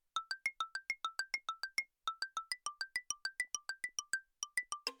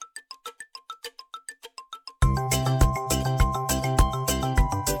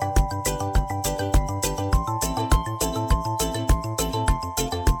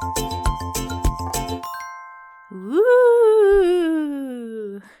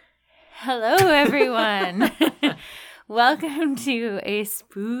Hello, everyone. Welcome to a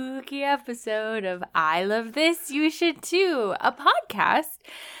spooky episode of I Love This, You Should Too, a podcast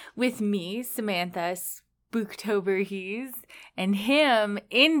with me, Samantha Spooktoberhees, and him,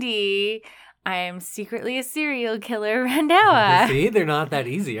 Indy. I am secretly a serial killer, Randawa. See, they're not that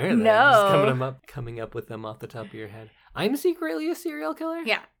easy, are they? No. Just coming up with them off the top of your head. I'm secretly a serial killer?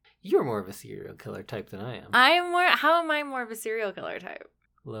 Yeah. You're more of a serial killer type than I am. How am I more of a serial killer type?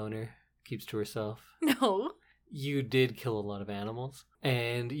 Loner, keeps to herself. No. You did kill a lot of animals,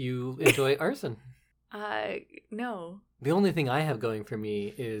 and you enjoy arson. No. The only thing I have going for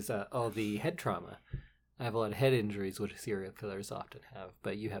me is all the head trauma. I have a lot of head injuries, which serial killers often have,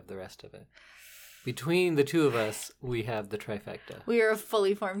 but you have the rest of it. Between the two of us, we have the trifecta. We are a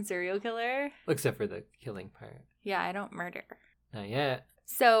fully formed serial killer. Except for the killing part. Yeah, I don't murder. Not yet.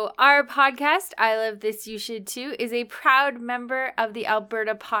 So our podcast, I Love This, You Should Too, is a proud member of the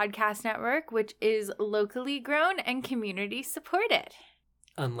Alberta Podcast Network, which is locally grown and community supported.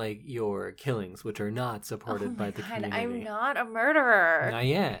 Unlike your killings, which are not supported by the community. I'm not a murderer. Not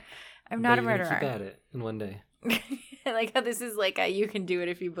yet. I'm not a You're murderer. gonna keep at it in one day. I like how this is like a you can do it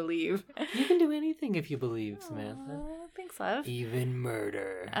if you believe. You can do anything if you believe, Samantha. Aw, thanks, love. Even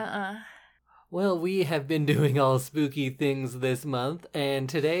murder. Uh-uh. Well, we have been doing all spooky things this month, and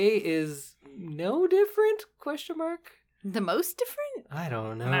today is no different? Question mark? The most different? I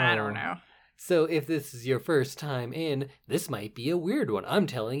don't know. I don't know. So if this is your first time in, this might be a weird one. I'm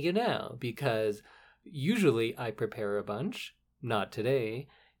telling you now, because usually I prepare a bunch. Not today.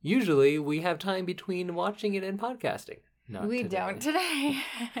 Usually we have time between watching it and podcasting. Not We today. don't today.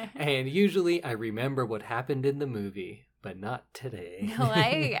 And usually I remember what happened in the movie, but not today. No,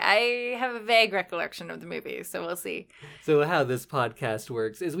 I have a vague recollection of the movie, so we'll see. So how this podcast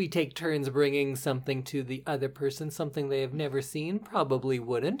works is we take turns bringing something to the other person, something they have never seen, probably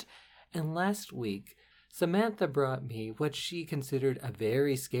wouldn't. And last week, Samantha brought me what she considered a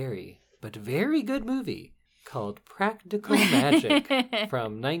very scary, but very good movie called Practical Magic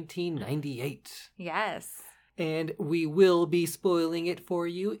from 1998. Yes. And we will be spoiling it for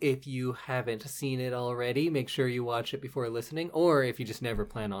you. If you haven't seen it already, make sure you watch it before listening. Or if you just never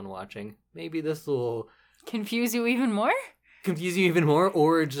plan on watching, maybe this will Confuse you even more? confuse you even more,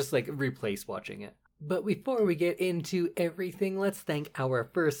 or just like replace watching it. But before we get into everything, let's thank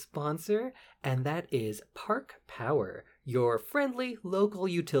our first sponsor, and that is Park Power, your friendly local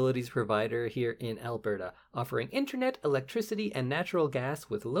utilities provider here in Alberta, offering internet, electricity, and natural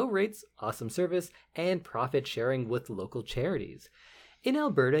gas with low rates, awesome service, and profit sharing with local charities. In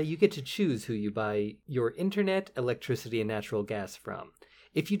Alberta, you get to choose who you buy your internet, electricity, and natural gas from.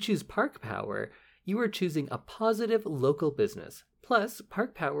 If you choose Park Power, you are choosing a positive local business. Plus,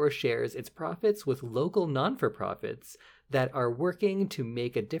 Park Power shares its profits with local non-for-profits that are working to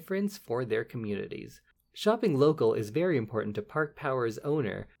make a difference for their communities. Shopping local is very important to Park Power's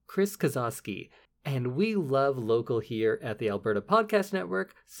owner, Chris Kozowski, and we love local here at the Alberta Podcast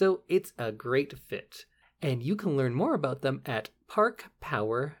Network, so it's a great fit. And you can learn more about them at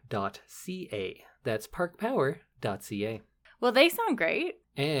parkpower.ca. That's parkpower.ca. Well, they sound great.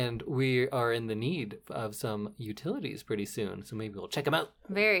 And we are in the need of some utilities pretty soon, so maybe we'll check them out.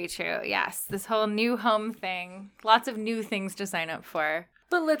 Very true. Yes. This whole new home thing. Lots of new things to sign up for.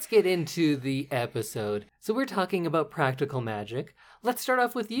 But let's get into the episode. So we're talking about Practical Magic. Let's start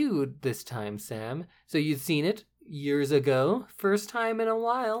off with you this time, Sam. So you'd seen it years ago, first time in a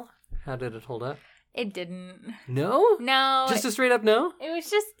while. How did it hold up? It didn't. No? No. Just a straight up no? It was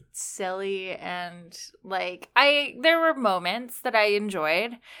just silly and like there were moments that I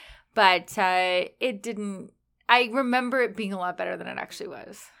enjoyed, but it didn't. I remember it being a lot better than it actually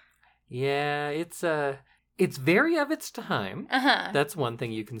was. Yeah, it's very of its time. Uh-huh. That's one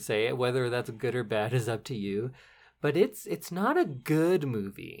thing you can say. Whether that's good or bad is up to you. But it's not a good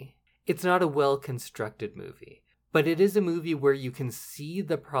movie. It's not a well-constructed movie. But it is a movie where you can see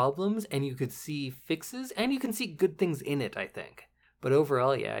the problems and you could see fixes and you can see good things in it, I think. But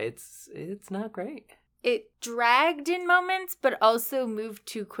overall, yeah, it's not great. It dragged in moments, but also moved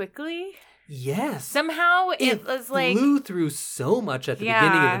too quickly. Yes. Somehow it was like flew through so much at the Yeah.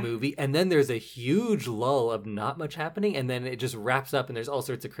 beginning of the movie, and then there's a huge lull of not much happening, and then it just wraps up and there's all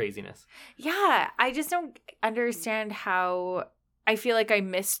sorts of craziness. Yeah, I just don't understand how I feel like I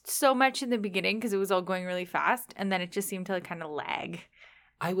missed so much in the beginning because it was all going really fast, and then it just seemed to like kind of lag.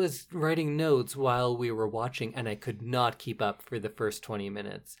 I was writing notes while we were watching, and I could not keep up for the first 20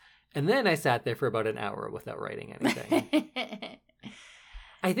 minutes. And then I sat there for about an hour without writing anything.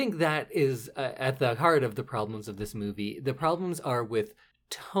 I think that is at the heart of the problems of this movie. The problems are with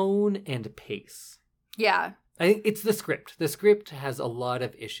tone and pace. Yeah. It's the script. The script has a lot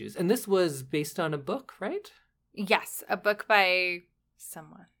of issues. And this was based on a book, right? Yes, a book by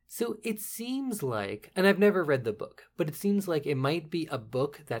someone. So it seems like, and I've never read the book, but it seems like it might be a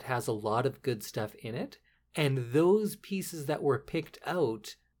book that has a lot of good stuff in it. And those pieces that were picked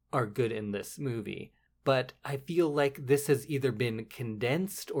out are good in this movie. But I feel like this has either been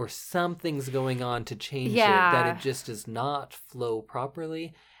condensed or something's going on to change it, that it just does not flow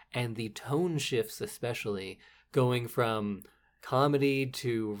properly. And the tone shifts, especially going from comedy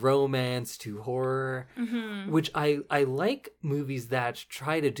to romance to horror, which I like movies that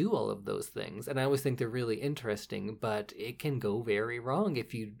try to do all of those things. And I always think they're really interesting, but it can go very wrong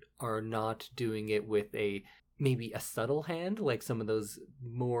if you are not doing it with maybe a subtle hand, like some of those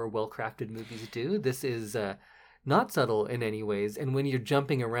more well-crafted movies do. This is not subtle in any ways. And when you're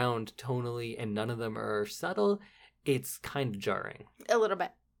jumping around tonally and none of them are subtle, it's kind of jarring. A little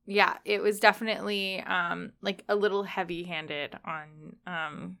bit. Yeah, it was definitely like a little heavy-handed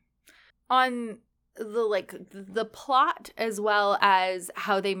on the plot as well as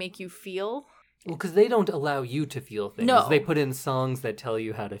how they make you feel. Well, because they don't allow you to feel things. No. They put in songs that tell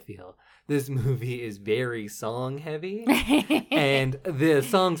you how to feel. This movie is very song-heavy, and the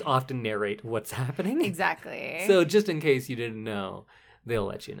songs often narrate what's happening. Exactly. So just in case you didn't know, they'll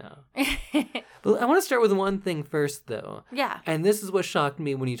let you know. But I want to start with one thing first, though. Yeah. And this is what shocked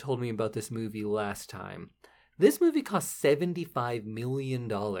me when you told me about this movie last time. This movie cost $75 million in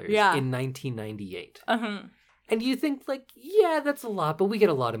 1998. Uh-huh. And you think, like, yeah, that's a lot, but we get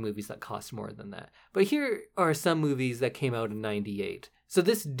a lot of movies that cost more than that. But here are some movies that came out in 98. So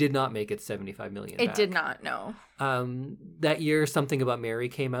this did not make it $75 million It back. did not, no. That year, Something About Mary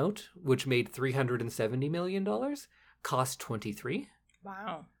came out, which made $370 million. Cost 23.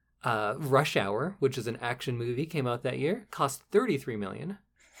 Wow. Rush Hour, which is an action movie, came out that year. Cost $33 million.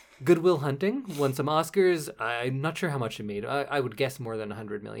 Good Will Hunting won some Oscars. I'm not sure how much it made. I would guess more than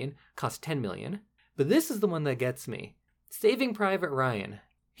 $100 million. Cost $10 million. But this is the one that gets me. Saving Private Ryan.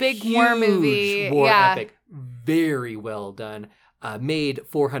 Big war movie. War yeah. epic. Very well done. Made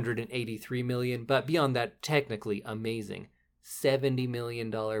 $483 million, but beyond that, technically amazing. $70 million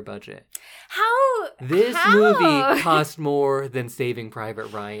budget. This movie cost more than Saving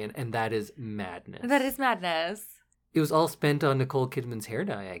Private Ryan, and that is madness. That is madness. It was all spent on Nicole Kidman's hair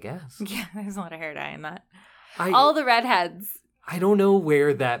dye, I guess. Yeah, there's a lot of hair dye in that. All the redheads. I don't know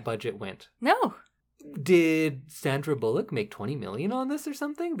where that budget went. No. Did Sandra Bullock make $20 million on this or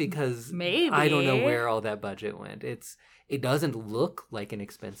something? Because maybe. I don't know where all that budget went. It doesn't look like an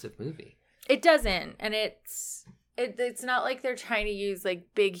expensive movie. It doesn't, and it's not like they're trying to use like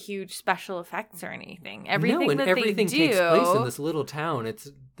big, huge special effects or anything. Everything takes place in this little town.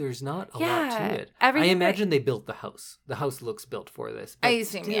 There's not a lot to it. I imagine they built the house. The house looks built for this. But I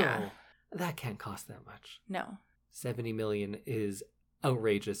assume, yeah. That can't cost that much. No. $70 million is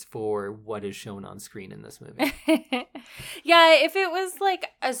outrageous for what is shown on screen in this movie. Yeah, if it was like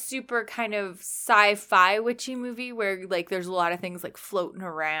a super kind of sci-fi witchy movie where like there's a lot of things like floating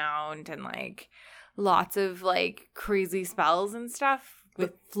around and like lots of like crazy spells and stuff.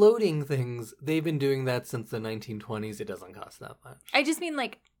 But floating things, they've been doing that since the 1920s. It doesn't cost that much. I just mean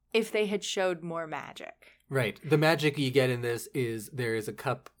like if they had showed more magic. Right. The magic you get in this is there is a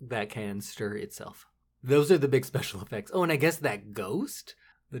cup that can stir itself. Those are the big special effects. Oh, and I guess that ghost,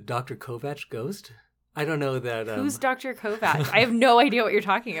 the Dr. Kovacs ghost. I don't know that. Who's Dr. Kovacs? I have no idea what you're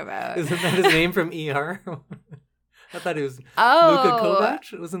talking about. Isn't that his name from ER? I thought it was Luka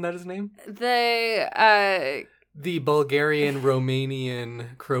Kovac. Wasn't that his name? The Bulgarian,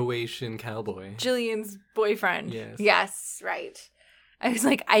 Romanian, Croatian cowboy. Jillian's boyfriend. Yes. Yes, right. I was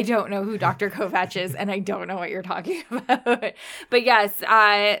like, I don't know who Dr. Kovac is, and I don't know what you're talking about. But yes,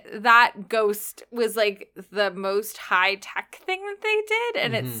 that ghost was like the most high-tech thing that they did,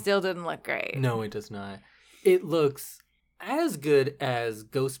 and it still didn't look great. No, it does not. It looks as good as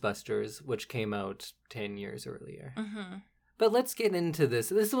Ghostbusters, which came out 10 years earlier. Mm-hmm. But let's get into this.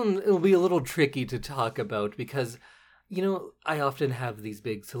 This one will be a little tricky to talk about because, you know, I often have these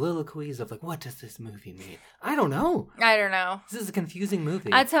big soliloquies of like, what does this movie mean? I don't know. This is a confusing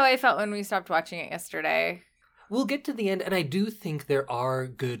movie. That's how I felt when we stopped watching it yesterday. We'll get to the end, and I do think there are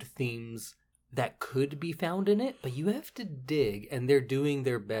good themes that could be found in it, but you have to dig, and they're doing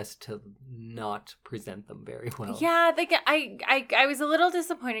their best to not present them very well. Yeah, like I was a little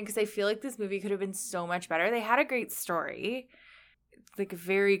disappointed because I feel like this movie could have been so much better. They had a great story. Like a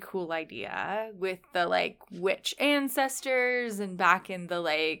very cool idea with the like witch ancestors and back in the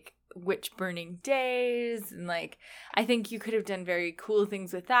like witch burning days, and like I think you could have done very cool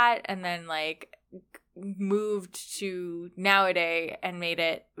things with that, and then like moved to nowadays and made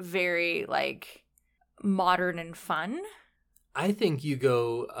it very like modern and fun. I think you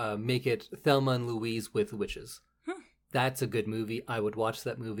go make it Thelma and Louise with witches. That's a good movie. I would watch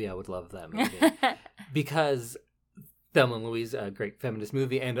that movie. I would love that movie. Because Thelma and Louise, a great feminist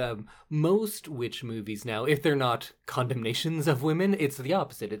movie, and most witch movies now, if they're not condemnations of women, it's the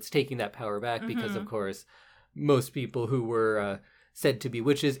opposite. It's taking that power back because, of course, most people who were said to be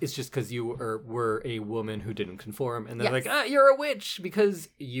witches, it's just because you were a woman who didn't conform, and they're like, you're a witch because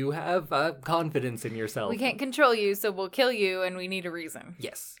you have confidence in yourself. We can't control you, so we'll kill you, and we need a reason.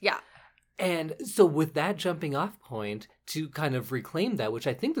 Yes. Yeah. And so with that jumping off point to kind of reclaim that, which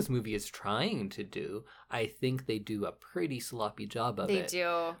I think this movie is trying to do, I think they do a pretty sloppy job of it. They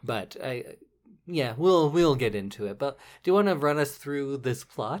do. But we'll get into it. But do you want to run us through this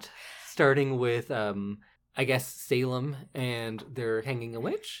plot, starting with I guess Salem and they're hanging a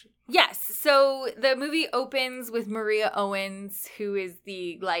witch? Yes. So the movie opens with Maria Owens, who is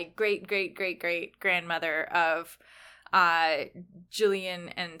the great grandmother of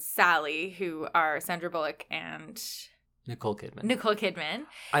Jillian and Sally, who are Sandra Bullock and Nicole Kidman.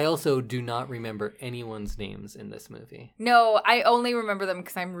 I also do not remember anyone's names in this movie. No, I only remember them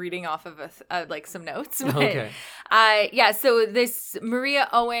because I'm reading off of some notes. But, okay. So this Maria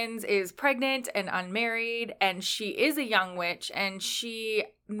Owens is pregnant and unmarried, and she is a young witch, and she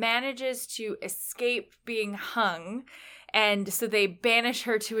manages to escape being hung. And so they banish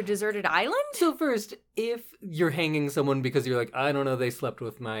her to a deserted island? So first, if you're hanging someone because you're like, I don't know, they slept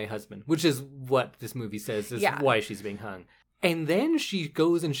with my husband, which is what this movie says is why she's being hung. And then she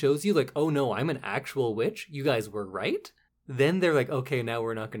goes and shows you like, oh no, I'm an actual witch. You guys were right. Then they're like, okay, now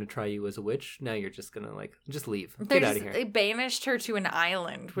we're not going to try you as a witch. Now you're just going to like, just leave. Get out of here. They banished her to an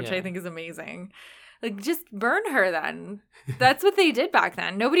island, which I think is amazing. Like, just burn her then. That's what they did back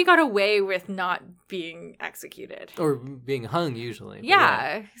then. Nobody got away with not being executed. Or being hung, usually.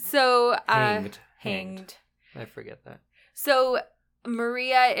 Yeah. So, hanged. I forget that. So,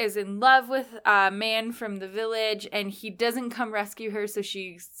 Maria is in love with a man from the village, and he doesn't come rescue her, so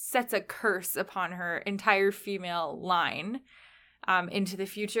she sets a curse upon her entire female line into the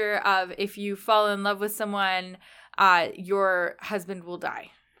future of, if you fall in love with someone, your husband will die.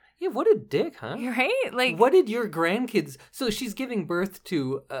 Yeah, what a dick, huh? Right? Like, what did your grandkids... So she's giving birth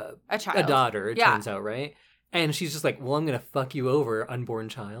to a child. A daughter, it turns out, right? And she's just like, well, I'm going to fuck you over, unborn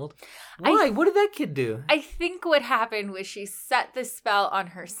child. Why? What did that kid do? I think what happened was she set the spell on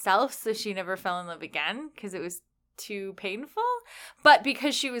herself so she never fell in love again because it was too painful. But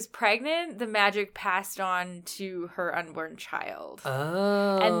because she was pregnant, the magic passed on to her unborn child.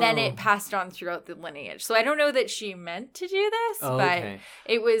 Oh. And then it passed on throughout the lineage. So I don't know that she meant to do this, but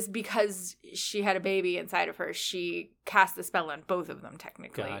it was because she had a baby inside of her. She cast the spell on both of them,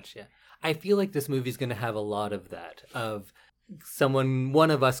 technically. Gotcha. I feel like this movie's going to have a lot of that, of one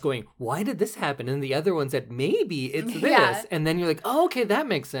of us going, why did this happen? And the other one said, maybe it's this. Yeah. And then you're like, oh, okay, that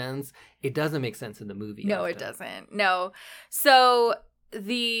makes sense. It doesn't make sense in the movie. No, it doesn't. No. So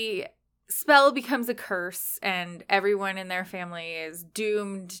the spell becomes a curse, and everyone in their family is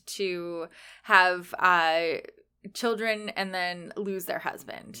doomed to have children and then lose their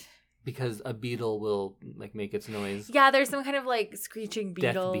husband. Because a beetle will, like, make its noise. Yeah, there's some kind of, like, screeching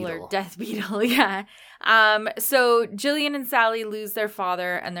beetle or death beetle, yeah. So Jillian and Sally lose their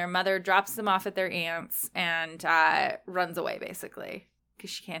father, and their mother drops them off at their aunt's and runs away, basically,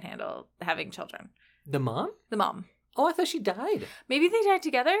 because she can't handle having children. The mom? The mom. Oh, I thought she died. Maybe they died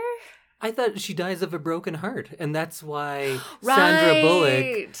together? I thought she dies of a broken heart, and that's why Sandra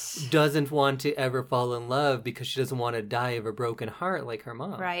Bullock doesn't want to ever fall in love, because she doesn't want to die of a broken heart like her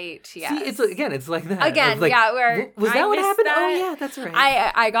mom. Right, yeah. See, it's like that. Again, like, was that what happened? That. Oh, yeah, that's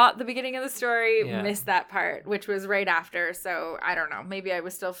right. I got the beginning of the story, missed that part, which was right after, so I don't know. Maybe I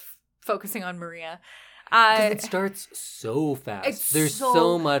was still focusing on Maria. Because it starts so fast. There's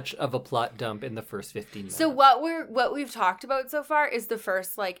so much of a plot dump in the first 15 minutes. So what we've talked about so far is the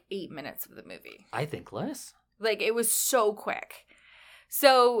first 8 minutes of the movie. I think less. It was so quick.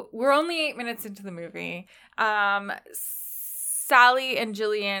 So we're only 8 minutes into the movie. Sally and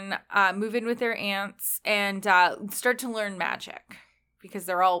Jillian move in with their aunts and start to learn magic because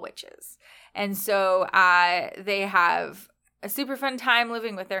they're all witches. And so they have a super fun time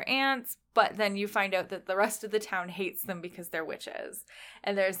living with their aunts, but then you find out that the rest of the town hates them because they're witches.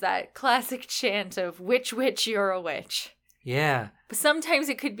 And there's that classic chant of, witch, witch, you're a witch. Yeah. But sometimes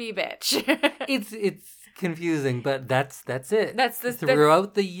it could be bitch. It's confusing, but that's it. That's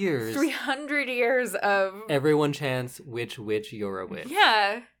throughout the years. 300 years of... Everyone chants, witch, witch, you're a witch.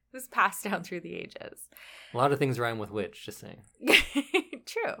 Yeah. It was passed down through the ages. A lot of things rhyme with witch, just saying.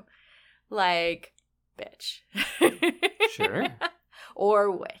 True. Like... bitch. Sure. Or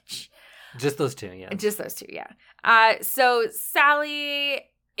witch. Just those two, yeah. Just those two, yeah. So Sally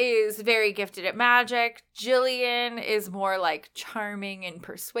is very gifted at magic. Jillian is more like charming and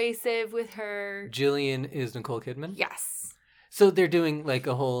persuasive with her. Jillian is Nicole Kidman? Yes. So they're doing like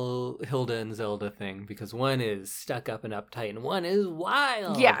a whole Hilda and Zelda thing because one is stuck up and uptight and one is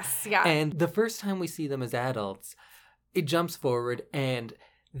wild. Yes, yeah. And the first time we see them as adults, it jumps forward and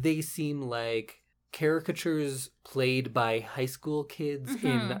they seem like caricatures played by high school kids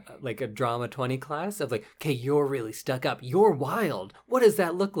in like a drama 20 class of like, okay, you're really stuck up. You're wild. What does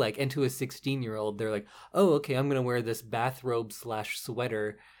that look like? And to a 16-year-old, they're like, oh, okay, I'm going to wear this bathrobe /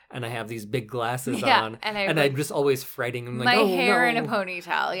 sweater and I have these big glasses on. And I'm just always fretting. I'm like, my oh, hair no. in a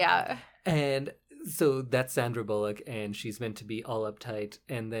ponytail, yeah. And so that's Sandra Bullock, and she's meant to be all uptight.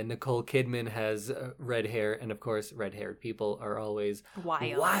 And then Nicole Kidman has red hair, and of course, red-haired people are always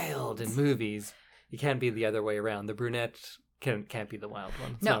wild in movies. You can't be the other way around. The brunette can't be the wild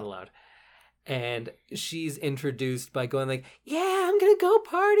one. It's not allowed. And she's introduced by going like, yeah, I'm going to go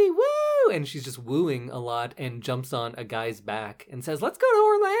party, woo! And she's just wooing a lot and jumps on a guy's back and says, let's go to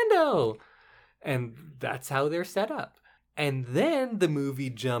Orlando! And that's how they're set up. And then the movie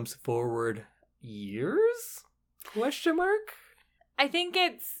jumps forward years? Question mark? I think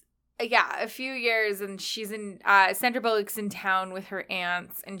it's, a few years, and she's in, Sandra Bullock's in town with her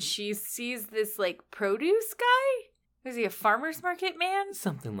aunts, and she sees this, like, produce guy? Was he a farmer's market man?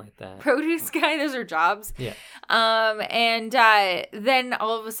 Something like that. Produce guy, those are jobs. Yeah. And then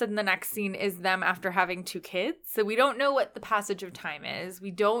all of a sudden the next scene is them after having 2 kids. So we don't know what the passage of time is. We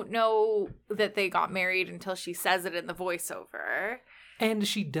don't know that they got married until she says it in the voiceover. And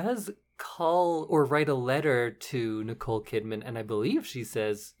she does call or write a letter to Nicole Kidman, and I believe she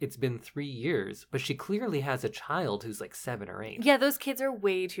says it's been 3 years, but she clearly has a child who's like 7 or 8. Yeah, those kids are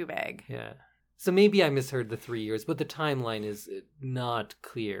way too big. Yeah. So maybe I misheard the 3 years, but the timeline is not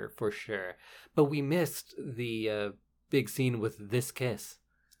clear for sure. But we missed the big scene with This Kiss.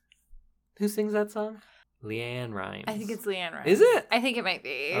 Who sings that song? Leanne Rimes. I think it's Leanne Rimes. Is it? I think it might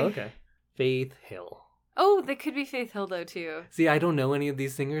be. Oh, okay. Faith Hill. Oh, that could be Faith Hill, though, too. See, I don't know any of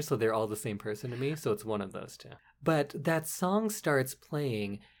these singers, so they're all the same person to me, so it's one of those two. But that song starts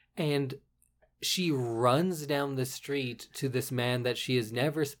playing, and she runs down the street to this man that she has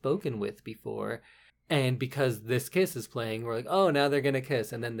never spoken with before. And because This Kiss is playing, we're like, oh, now they're going to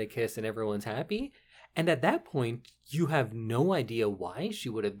kiss. And then they kiss and everyone's happy. And at that point, you have no idea why she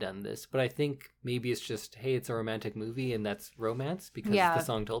would have done this. But I think maybe it's just, hey, it's a romantic movie and that's romance because the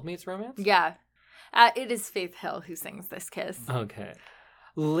song told me it's romance. Yeah. It is Faith Hill who sings This Kiss. Okay.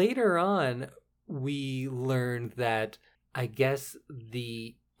 Later on, we learned that I guess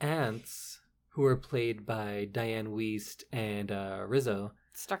the aunts, who are played by Diane Wiest and Rizzo.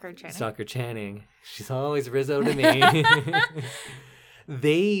 Stockard Channing. She's always Rizzo to me.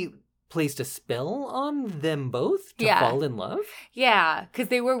 They placed a spell on them both to fall in love? Yeah, because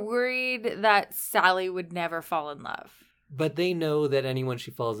they were worried that Sally would never fall in love. But they know that anyone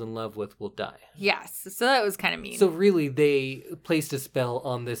she falls in love with will die. Yes, so that was kind of mean. So really, they placed a spell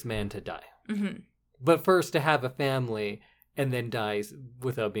on this man to die. Mm-hmm. But first to have a family and then dies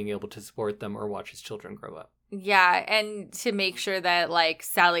without being able to support them or watch his children grow up. Yeah, and to make sure that, like,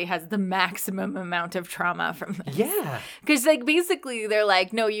 Sally has the maximum amount of trauma from this. Yeah. Because, like, basically they're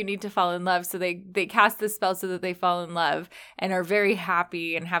like, no, you need to fall in love. So they cast this spell so that they fall in love and are very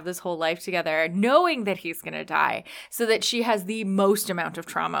happy and have this whole life together, knowing that he's going to die, so that she has the most amount of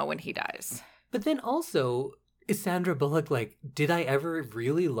trauma when he dies. But then also, is Sandra Bullock like, did I ever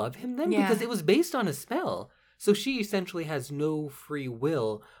really love him then? Yeah. Because it was based on a spell. So she essentially has no free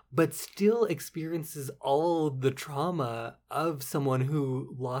will, but still experiences all the trauma of someone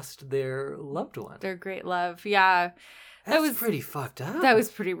who lost their loved one. Their great love. Yeah. That was pretty fucked up. That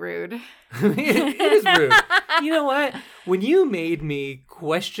was pretty rude. It is rude. You know what? When you made me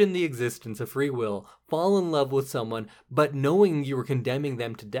question the existence of free will, fall in love with someone, but knowing you were condemning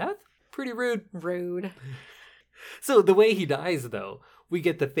them to death, pretty rude. Rude. So the way he dies, though, we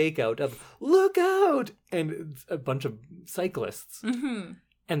get the fake out of, look out! And a bunch of cyclists. Mm-hmm.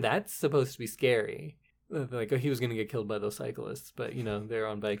 And that's supposed to be scary. Like, oh, he was going to get killed by those cyclists. But, you know, they're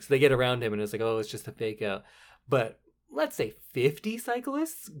on bikes. They get around him and it's like, oh, it's just a fake out. But let's say 50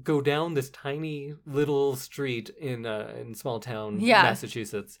 cyclists go down this tiny little street in small town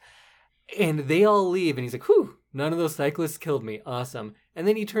Massachusetts. And they all leave. And he's like, whew, none of those cyclists killed me. Awesome. And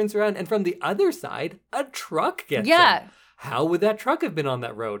then he turns around and from the other side, a truck gets him. How would that truck have been on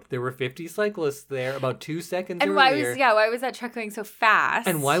that road? There were 50 cyclists there about 2 seconds and earlier. Why was that truck going so fast?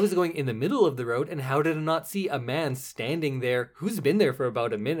 And why was it going in the middle of the road? And how did it not see a man standing there who's been there for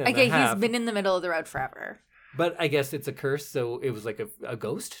about a minute and a half? He's been in the middle of the road forever. But I guess it's a curse, so it was like a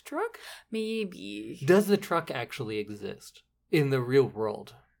ghost truck? Maybe. Does the truck actually exist in the real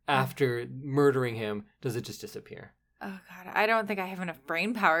world? After murdering him, does it just disappear? Oh, God. I don't think I have enough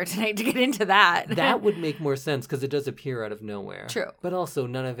brain power tonight to get into that. That would make more sense because it does appear out of nowhere. True. But also,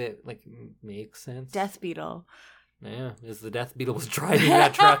 none of it, makes sense. Death Beetle. Yeah, as the Death Beetle was driving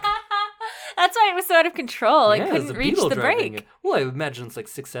that truck. That's why it was so out of control. Yeah, It it was couldn't a reach beetle the driving brake. it. Well, I imagine it's like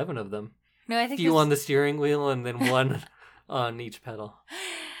 6, 7 of them. No, I think Few on the steering wheel and then one on each pedal.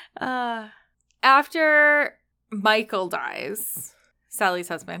 After Michael dies, Sally's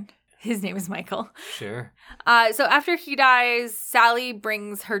husband, his name is Michael. Sure. So after he dies, Sally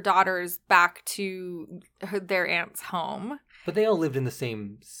brings her daughters back to their aunt's home. But they all lived in the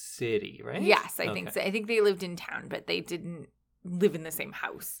same city, right? Yes, I think so. I think they lived in town, but they didn't live in the same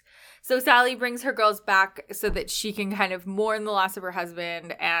house. So Sally brings her girls back so that she can kind of mourn the loss of her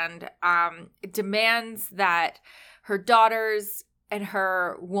husband, and demands that her daughters and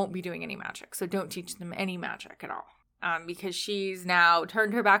her won't be doing any magic. So don't teach them any magic at all. Because she's now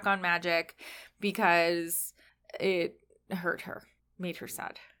turned her back on magic because it hurt her, made her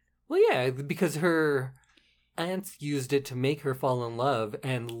sad. Well, yeah, because her aunts used it to make her fall in love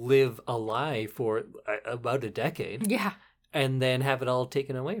and live a lie for about a decade. Yeah. And then have it all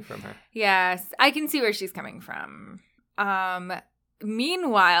taken away from her. Yes, I can see where she's coming from.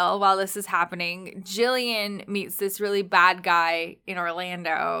 Meanwhile, while this is happening, Jillian meets this really bad guy in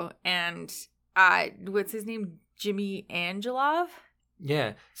Orlando, and what's his name? Jimmy Angelov?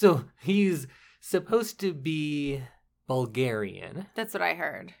 Yeah. So he's supposed to be Bulgarian. That's what I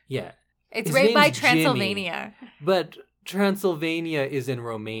heard. Yeah. It's His right by name's Jimmy. Transylvania. But Transylvania is in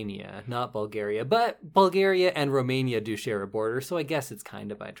Romania, not Bulgaria. But Bulgaria and Romania do share a border, so I guess it's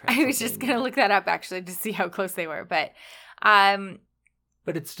kind of by Transylvania. I was just going to look that up, actually, to see how close they were. But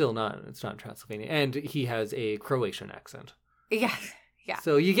it's still not. It's not Transylvania. And he has a Croatian accent. yeah. Yeah.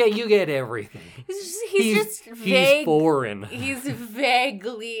 So you get everything. He's just vague. He's foreign. He's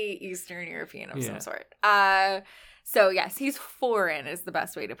vaguely Eastern European of some Yeah. sort. So yes, he's foreign is the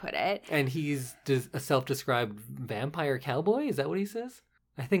best way to put it. And he's a self-described vampire cowboy? Is that what he says?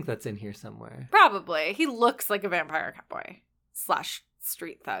 I think that's in here somewhere. Probably. He looks like a vampire cowboy /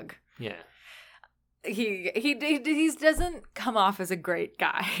 street thug. Yeah. He doesn't come off as a great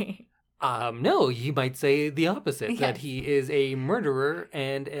guy. No, you might say the opposite, that Yes. he is a murderer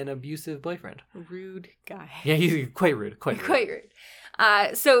and an abusive boyfriend. Rude guy. Yeah, he's quite rude. Quite rude.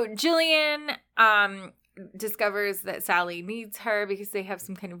 So Jillian discovers that Sally needs her because they have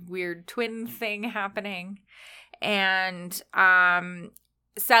some kind of weird twin thing happening. And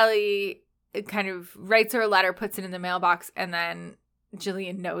Sally kind of writes her a letter, puts it in the mailbox, and then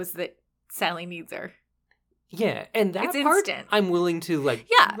Jillian knows that Sally needs her. Yeah, and that It's part, instant. I'm willing to,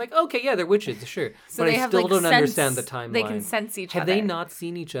 Yeah. okay, yeah, they're witches, sure. So but they I have, still like, don't sense- understand the timeline. They can sense each Have other. they not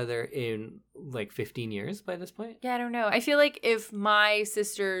seen each other in, 15 years by this point? Yeah, I don't know. I feel like if my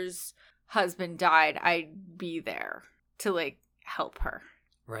sister's husband died, I'd be there to, help her.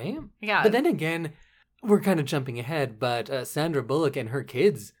 Right? Yeah. But then again, we're kind of jumping ahead, but Sandra Bullock and her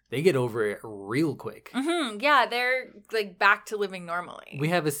kids, they get over it real quick. Mm-hmm. Yeah, they're, back to living normally. We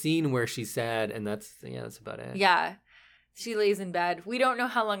have a scene where she's sad, and that's about it. Yeah. She lays in bed. We don't know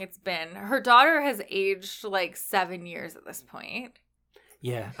how long it's been. Her daughter has aged 7 years at this point.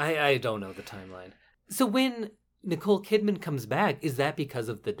 Yeah, I don't know the timeline. So when Nicole Kidman comes back, is that because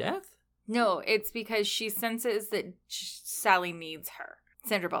of the death? No, it's because she senses that Sally needs her.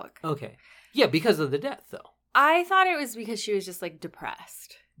 Sandra Bullock. Okay. Yeah, because of the death, though. I thought it was because she was just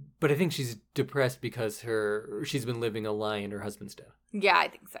depressed. But I think she's depressed because she's been living a lie and her husband's dead. Yeah, I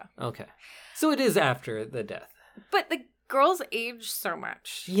think so. Okay. So it is after the death. But the girls age so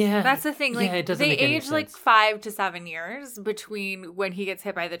much. Yeah. That's the thing. Yeah, it doesn't they make any age sense. 5 to 7 years between when he gets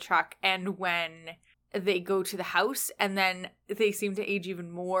hit by the truck and when they go to the house, and then they seem to age even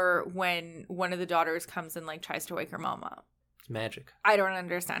more when one of the daughters comes and tries to wake her mom up. It's magic. I don't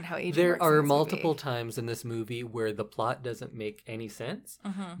understand how aging There works in are this multiple movie. times in this movie where the plot doesn't make any sense,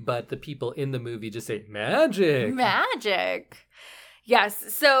 Mhm. but the people in the movie just say, magic! Magic.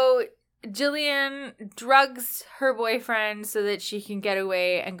 Yes. So Jillian drugs her boyfriend so that she can get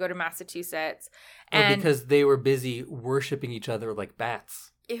away and go to Massachusetts. And because they were busy worshiping each other like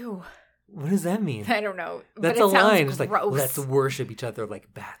bats. ew, What does that mean? I don't know. That's but a it sounds line. It's gross. let's worship each other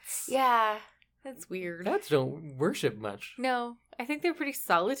like bats. Yeah, that's weird. Bats don't worship much. No, I think they're pretty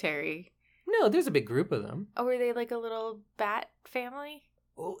solitary. No, there's a big group of them. Oh, were they a little bat family?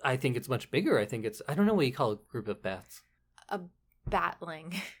 Oh, I think it's much bigger. I don't know what you call a group of bats. A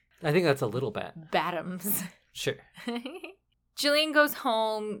batling. I think that's a little bat. Batums. Sure. Jillian goes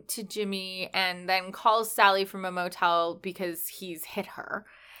home to Jimmy and then calls Sally from a motel because he's hit her.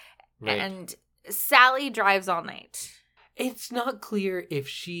 Right. And Sally drives all night. It's not clear if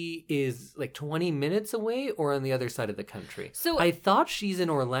she is like 20 minutes away or on the other side of the country. So I thought she's in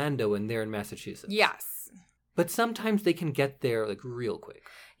Orlando and they're in Massachusetts. yes. But sometimes they can get there like real quick.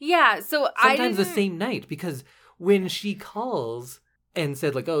 Yeah, so Sometimes the same night, because when she calls and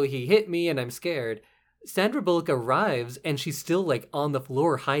said like, oh, he hit me and I'm scared, Sandra Bullock arrives and she's still like on the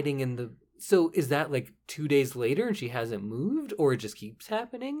floor hiding in the... So is that like 2 days later and she hasn't moved, or it just keeps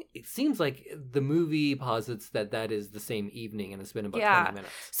happening? It seems like the movie posits that is the same evening and it's been about 20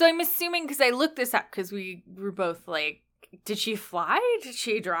 minutes. So I'm assuming, because I looked this up because we were both like, did she fly? Did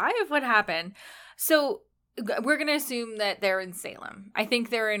she drive? What happened? So we're going to assume that they're in Salem. I think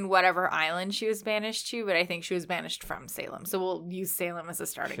they're in whatever island she was banished to, but I think she was banished from Salem. So we'll use Salem as a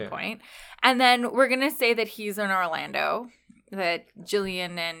starting point. And then we're going to say that he's in Orlando, that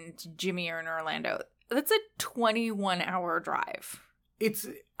Jillian and Jimmy are in Orlando. That's a 21-hour drive.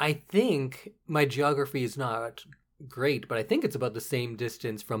 I think my geography is not great, but I think it's about the same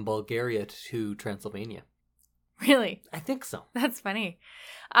distance from Bulgaria to Transylvania. Really? I think so. That's funny.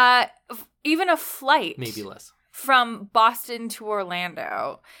 Even a flight, maybe less, from Boston to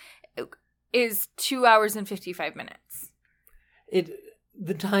Orlando is 2 hours and 55 minutes.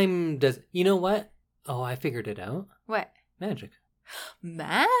 The time does... You know what? Oh, I figured it out. What? Magic.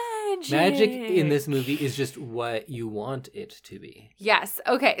 Magic in this movie is just what you want it to be. Yes.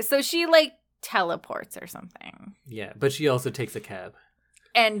 Okay. So she like teleports or something. Yeah, but she also takes a cab.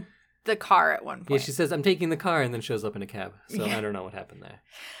 And the car at one point. Yeah, she says, I'm taking the car, and then shows up in a cab. So I don't know what happened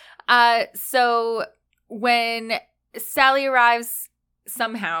there. So when Sally arrives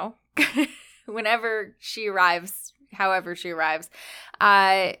somehow, whenever she arrives, however she arrives,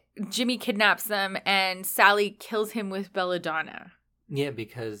 Jimmy kidnaps them and Sally kills him with belladonna. Yeah,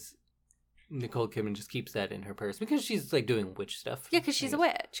 because Nicole Kidman just keeps that in her purse because she's like doing witch stuff. Yeah, because she's a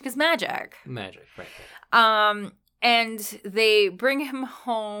witch. Because magic. Magic, right. And they bring him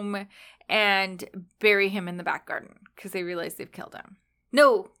home and bury him in the back garden because they realize they've killed him.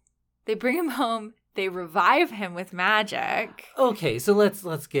 No, they bring him home. They revive him with magic. Okay, so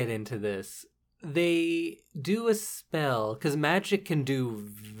let's get into this. They do a spell, because magic can do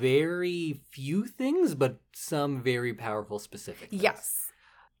very few things, but some very powerful specific things. Yes.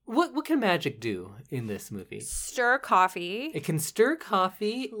 What can magic do in this movie? Stir coffee. It can stir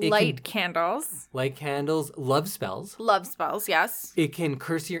coffee. Light candles. Light candles. Love spells. Love spells, yes. It can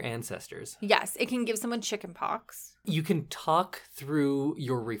curse your ancestors. Yes, it can give someone chicken pox. You can talk through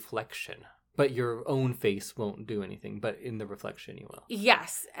your reflection. But your own face won't do anything, but in the reflection you will.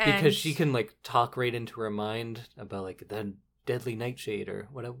 Yes. Because she can, like, talk right into her mind about, like, the deadly nightshade or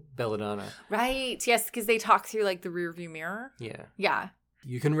whatever, belladonna. Right. Yes, because they talk through, like, the rearview mirror. Yeah. Yeah.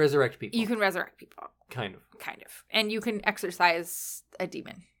 You can resurrect people. You can resurrect people. Kind of. And you can exorcise a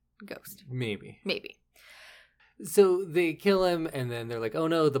demon. Ghost. Maybe. So they kill him, and then they're like, oh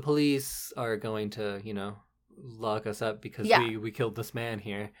no, the police are going to, lock us up because we killed this man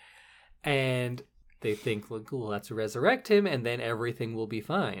here. And they think, well, cool, let's resurrect him, and then everything will be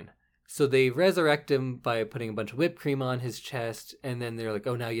fine. So they resurrect him by putting a bunch of whipped cream on his chest, and then they're like,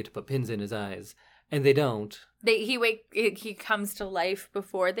 oh, now you have to put pins in his eyes. And they don't. He comes to life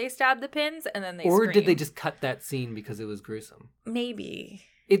before they stab the pins, and then they Or scream. did they just cut that scene because it was gruesome? Maybe.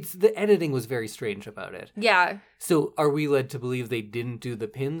 The editing was very strange about it. Yeah. So are we led to believe they didn't do the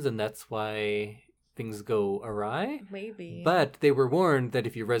pins, and that's why things go awry? Maybe. But they were warned that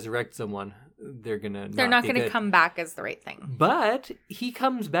if you resurrect someone, they're not going to come back as the right thing. But he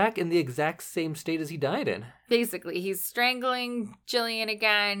comes back in the exact same state as he died in. Basically, he's strangling Jillian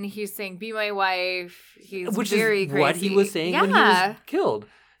again. He's saying, "Be my wife." Which is what he was saying when he was killed.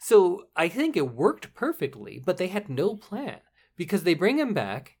 So I think it worked perfectly, but they had no plan. Because they bring him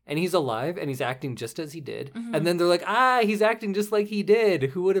back, and he's alive, and he's acting just as he did. Mm-hmm. And then they're like, he's acting just like he did.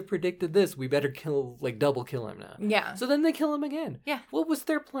 Who would have predicted this? We better double kill him now. Yeah. So then they kill him again. Yeah. What was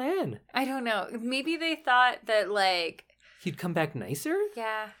their plan? I don't know. Maybe they thought that, he'd come back nicer?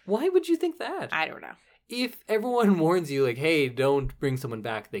 Yeah. Why would you think that? I don't know. If everyone warns you, hey, don't bring someone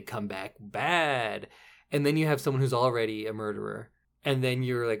back, they come back bad. And then you have someone who's already a murderer. And then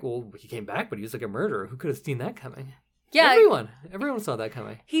you're like, well, he came back, but he was like a murderer. Who could have seen that coming? Yeah, everyone saw that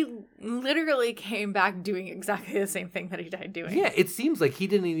coming. He literally came back doing exactly the same thing that he died doing. Yeah, it seems like he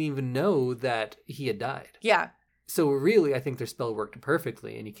didn't even know that he had died. Yeah. So really, I think their spell worked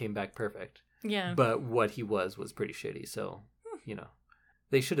perfectly, and he came back perfect. Yeah. But what he was pretty shitty, so,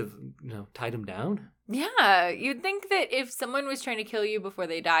 they should have, tied him down. Yeah, you'd think that if someone was trying to kill you before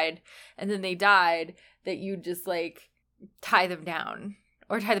they died, and then they died, that you'd just, tie them down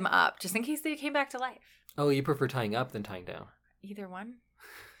or tie them up just in case they came back to life. Oh, you prefer tying up than tying down? Either one.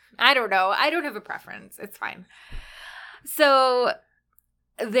 I don't know. I don't have a preference. It's fine. So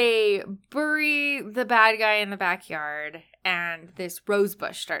they bury the bad guy in the backyard, and this rose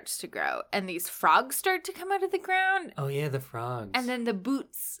bush starts to grow, and these frogs start to come out of the ground. Oh, yeah, the frogs. And then the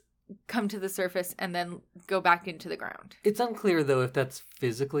boots come to the surface and then go back into the ground. It's unclear, though, if that's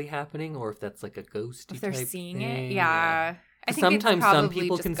physically happening or if that's like a ghosty If they're type seeing thing. it, yeah. I think Sometimes it's some probably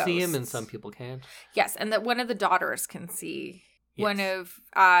people just can see him and ghosts. some people can't. Yes, and that one of the daughters can see. Yes. One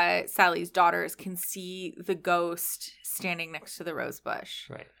of Sally's daughters can see the ghost standing next to the rose bush.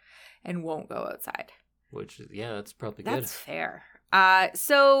 Right. And won't go outside. Which is, yeah, that's probably That's good. fair.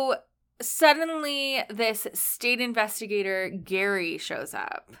 So suddenly this state investigator, Gary, shows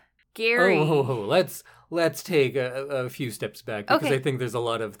up. Gary. Oh, let's take a few steps back because Okay. I think there's a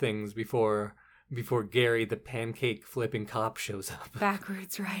lot of things before Gary, the pancake flipping cop, shows up.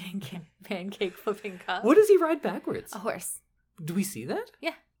 Backwards riding pancake flipping cup. What does he ride backwards? A horse. Do we see that?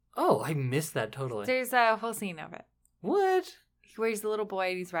 Yeah. Oh, I missed that totally. There's a whole scene of it. What? Where he's a little boy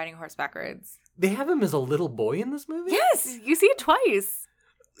and he's riding a horse backwards. They have him as a little boy in this movie? Yes, you see it twice.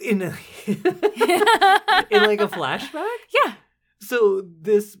 In a, in like a flashback? Yeah. So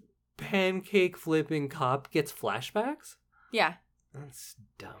this pancake flipping cop gets flashbacks? Yeah. That's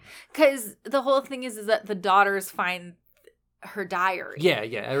dumb. Because the whole thing is that the daughters find her diary. Yeah,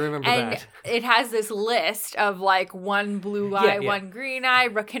 I remember And that. it has this list of like one blue eye, Yeah. one green eye,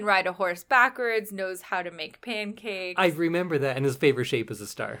 can ride a horse backwards, knows how to make pancakes. I remember that, and his favorite shape is a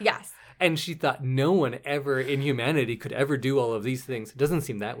star. Yes. And she thought no one ever in humanity could ever do all of these things. It doesn't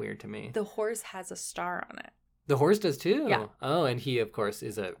seem that weird to me. The horse has a star on it. The horse does too? Yeah. Oh, and he, of course,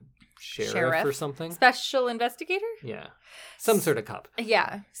 is a sheriff Sheriff. or something? Special investigator? Yeah. Some sort of cop.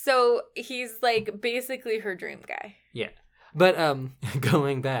 Yeah. So he's like basically her dream guy. Yeah. But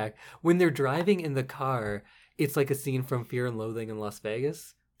going back, when they're driving in the car, it's like a scene from Fear and Loathing in Las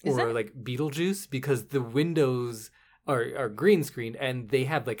Vegas. Is Or it? like Beetlejuice, because the windows are green screened and they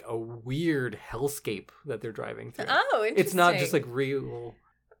have like a weird hellscape that they're driving through. Oh, interesting. It's not just like real.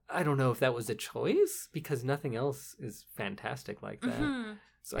 I don't know if that was a choice because nothing else is fantastic like that. Mhm.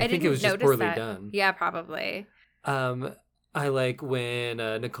 So I think it was just notice poorly that. done. Yeah, probably. I like when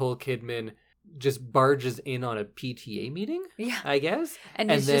Nicole Kidman just barges in on a PTA meeting, Yeah. I guess.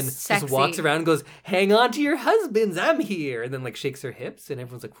 And it's then just sexy. walks around and goes, "Hang on to your husbands, I'm here." And then like shakes her hips and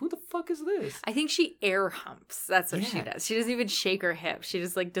everyone's like, "Who the fuck is this?" I think she air humps. That's what she Yeah. does. She doesn't even shake her hips. She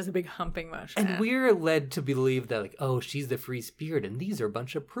just like does a big humping motion. And we're led to believe that like, oh, she's the free spirit and these are a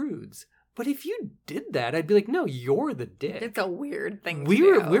bunch of prudes. But if you did that, I'd be like, no, you're the dick. It's a weird thing to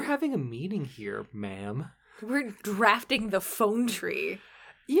do. We're having a meeting here, ma'am. We're drafting the phone tree.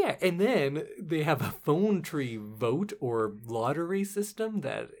 Yeah, and then they have a phone tree vote or lottery system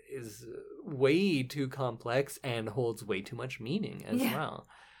that is way too complex and holds way too much meaning as Yeah. well.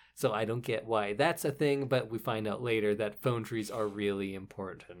 So I don't get why that's a thing, but we find out later that phone trees are really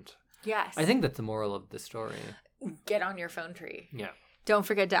important. Yes. I think that's the moral of the story. Get on your phone tree. Yeah. Don't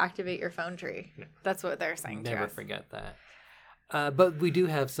forget to activate your phone tree. Yeah. That's what they're saying to Never us. forget that. But we do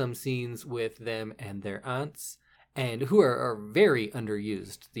have some scenes with them and their aunts, and who are very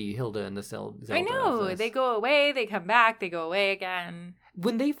underused. The Hilda and the Zelda. I know. of this. They go away, they come back, they go away again.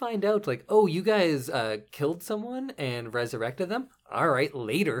 When they find out, like, oh, you guys killed someone and resurrected them. All right,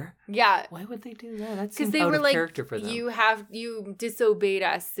 later. Yeah. Why would they do that? That Because seems they out were of like, character for them. you disobeyed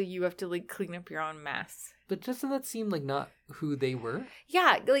us, so you have to like clean up your own mess. But doesn't that seem like not who they were?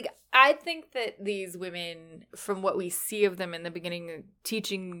 Yeah, like I think that these women, from what we see of them in the beginning,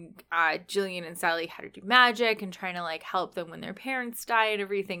 teaching Jillian and Sally how to do magic and trying to like help them when their parents die and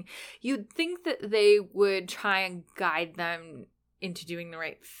everything, you'd think that they would try and guide them into doing the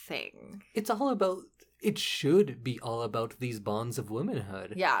right thing. It's all about. It should be all about these bonds of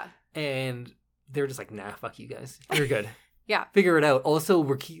womanhood. Yeah. And they're just like, nah, fuck you guys. You're good. Yeah. Figure it out. Also,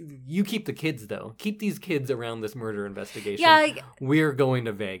 you keep the kids though. Keep these kids around this murder investigation. Yeah, like, we're going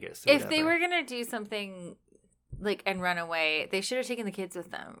to Vegas. or if they whatever. were gonna do something like and run away, they should have taken the kids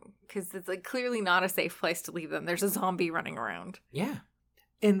with them because it's like clearly not a safe place to leave them. There's a zombie running around. Yeah.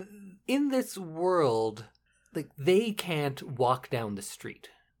 And in this world, like they can't walk down the street.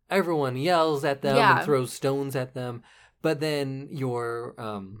 Everyone yells at them Yeah. and throws stones at them, but then your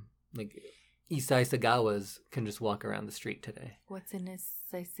like Isai Sagawas can just walk around the street today. What's in his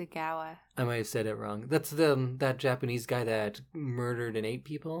Saisegawa? I might have said it wrong. That's that Japanese guy that murdered and ate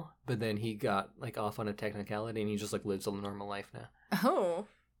people, but then he got like off on a technicality and he just like lives a normal life now. Oh.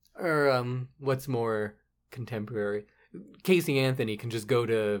 Or what's more contemporary? Casey Anthony can just go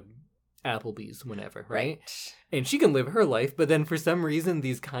to Applebee's whenever, right? And she can live her life, but then for some reason,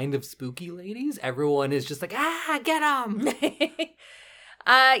 these kind of spooky ladies, everyone is just like, get them!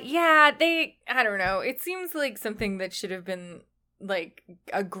 I don't know. It seems like something that should have been, like,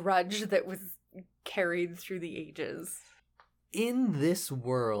 a grudge that was carried through the ages. In this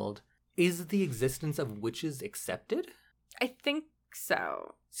world, is the existence of witches accepted? I think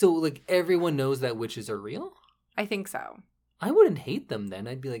so. So, like, everyone knows that witches are real? I think so. I wouldn't hate them then.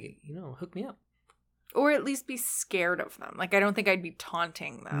 I'd be like, hook me up. Or at least be scared of them. Like, I don't think I'd be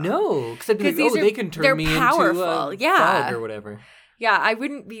taunting them. No, because I'd be like, they can turn me powerful. into a frog or whatever. Yeah, I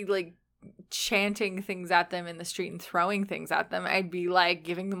wouldn't be, like, chanting things at them in the street and throwing things at them. I'd be, like,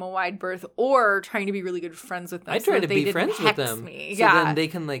 giving them a wide berth or trying to be really good friends with them. I'd try to be friends with them. Me. So then they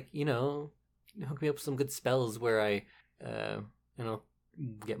can, like, hook me up with some good spells where I,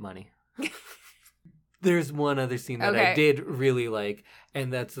 get money. There's one other scene that I did really like,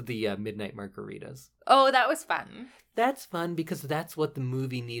 and that's the Midnight Margaritas. Oh, that was fun. That's fun because that's what the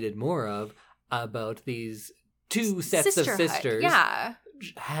movie needed more of, about these two sets of sisters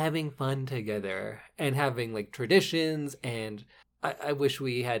having fun together and having, like, traditions, and I wish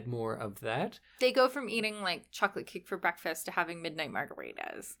we had more of that. They go from eating, like, chocolate cake for breakfast to having midnight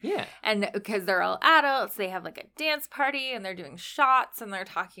margaritas. Yeah. And because they're all adults, they have, like, a dance party, and they're doing shots, and they're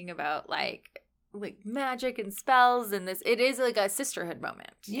talking about, like magic and spells, and it is like a sisterhood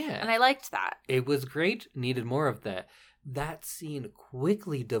moment. Yeah. And I liked that. It was great. Needed more of that. That scene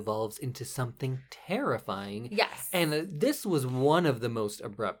quickly devolves into something terrifying. Yes. And this was one of the most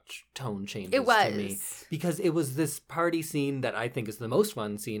abrupt tone changes to me. Because it was this party scene that I think is the most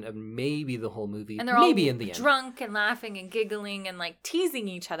fun scene of maybe the whole movie. And they're maybe all in the end. Drunk and laughing and giggling and, like, teasing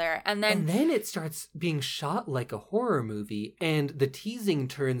each other. And then it starts being shot like a horror movie. And the teasing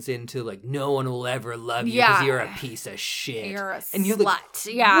turns into, like, no one will ever love you because you're a piece of shit. You're a and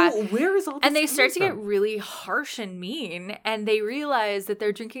slut. Like, where is all this? And they start to get really harsh and mean. And they realize that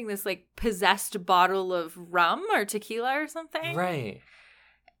they're drinking this, like, possessed bottle of rum or tequila or something. Right.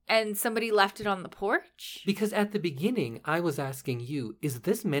 And somebody left it on the porch. Because at the beginning, I was asking you, is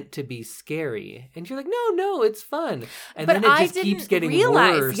this meant to be scary? And you're like, no, it's fun. And then it just keeps getting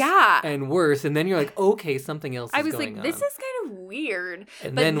worse and worse. And then you're like, okay, something else is going on. I was like, this is kind of weird.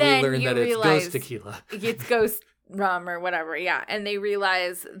 And then we learn that it's ghost tequila. It's ghost rum or whatever, yeah. And they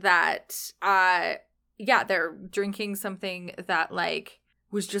realize that... they're drinking something that, like,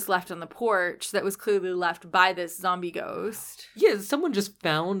 was just left on the porch that was clearly left by this zombie ghost. Yeah, someone just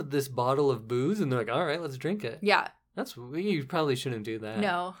found this bottle of booze and they're like, all right, let's drink it. Yeah. You probably shouldn't do that.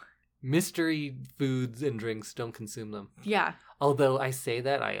 No. Mystery foods and drinks, don't consume them. Yeah. Although I say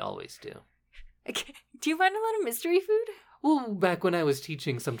that, I always do. Do you find a lot of mystery food? Well, back when I was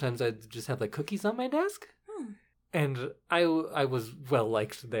teaching, sometimes I'd just have, like, cookies on my desk. And I was well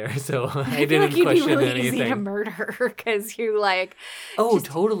liked there, so I didn't question really anything. Easy to murder because you, like,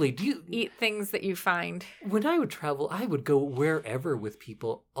 totally. Do you eat things that you find? When I would travel, I would go wherever with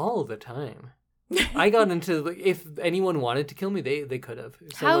people all the time. I got into, like, if anyone wanted to kill me, they could have.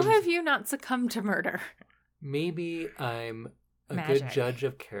 How have you not succumbed to murder? Maybe I'm a good judge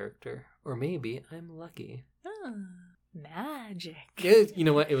of character, or maybe I'm lucky. Oh. Magic. You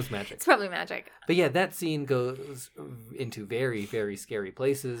know what? It was magic. It's probably magic. But yeah, that scene goes into very, very scary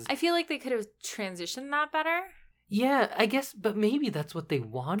places. I feel like they could have transitioned that better. Yeah, I guess, but maybe that's what they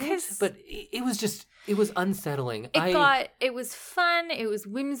wanted. But it was unsettling. It was fun. It was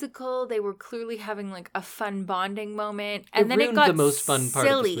whimsical. They were clearly having, like, a fun bonding moment. And then it got the most fun part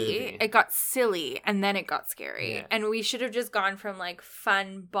of this movie. It got silly, and then it got scary. Yeah. And we should have just gone from, like,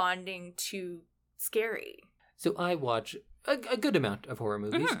 fun bonding to scary. So I watch a good amount of horror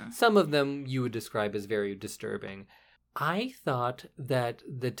movies. Mm-hmm. Some of them you would describe as very disturbing. I thought that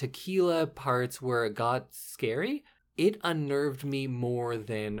the tequila parts where it got scary, it unnerved me more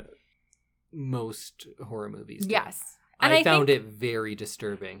than most horror movies do. Yes. And I found it very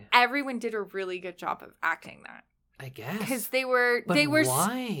disturbing. Everyone did a really good job of acting that. I guess. Because they were...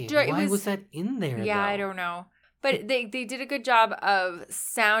 Why? Why was that in there, Yeah, though? I don't know. But they did a good job of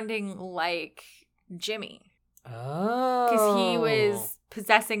sounding like Jimmy. Oh. Because he was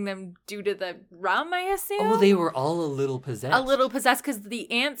possessing them due to the rum, I assume. Oh, they were all a little possessed. A little possessed because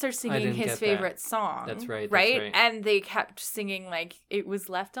the ants are singing his favorite song. That's right. Right? And they kept singing, like, it was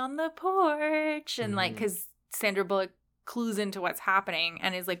left on the porch. And, like, because Sandra Bullock clues into what's happening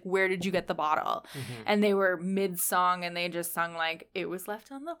and is like, where did you get the bottle? Mm-hmm. And they were mid-song and they just sung, like, it was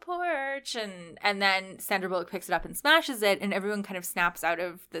left on the porch. And then Sandra Bullock picks it up and smashes it. And everyone kind of snaps out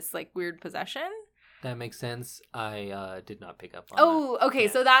of this, like, weird possession. that makes sense. I did not pick up on Oh, okay.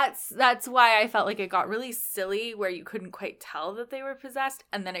 Yeah. So that's why I felt like it got really silly where you couldn't quite tell that they were possessed,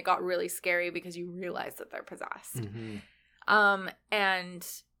 and then it got really scary because you realize that they're possessed. Mm-hmm. And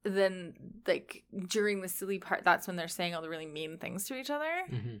then like during the silly part, that's when they're saying all the really mean things to each other.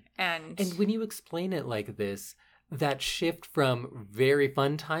 Mm-hmm. And when you explain it like this, that shift from very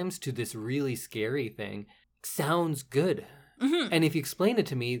fun times to this really scary thing sounds good. Mhm. And if you explain it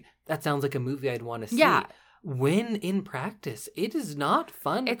to me, that sounds like a movie I'd want to see. Yeah. When in practice, it is not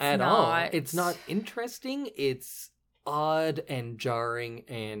fun It's at all. not. It's not interesting. It's odd and jarring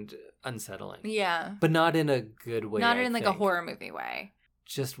and unsettling. Yeah. But not in a good way. Not I in like a think. horror movie way.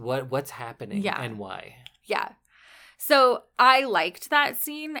 Just what's happening Yeah. and why. Yeah. So I liked that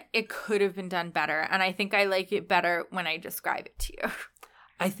scene. It could have been done better. And I think I like it better when I describe it to you.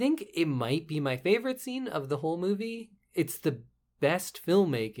 I think it might be my favorite scene of the whole movie. It's the best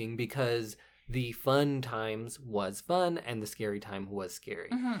filmmaking because the fun times was fun and the scary time was scary.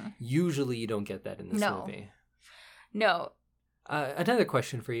 Mm-hmm. Usually you don't get that in this No. movie. No, Another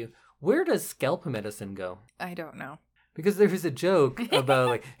question for you. Where does scalp medicine go? I don't know. Because there's a joke about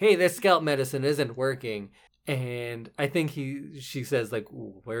like, hey, this scalp medicine isn't working. And I think she says like,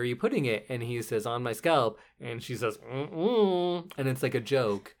 where are you putting it? And he says, on my scalp. And she says, mm-mm. And it's like a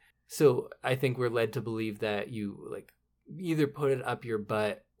joke. So I think we're led to believe that you like either put it up your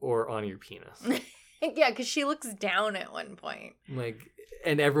butt or on your penis. Yeah, because she looks down at one point. Like,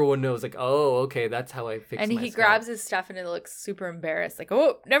 and everyone knows like, oh, okay, that's how I fix And my he scalp. grabs his stuff and it looks super embarrassed. Like,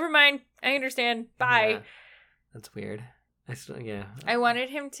 oh, never mind. I understand. Bye. Yeah, that's weird. Yeah. I wanted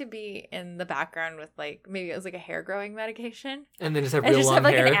him to be in the background with like, maybe it was like a hair growing medication. And then just have And real just long have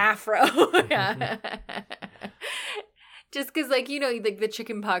like hair. an afro. Yeah. Just because, like, you know, like the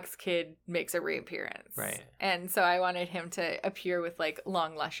chickenpox kid makes a reappearance. Right. And so I wanted him to appear with like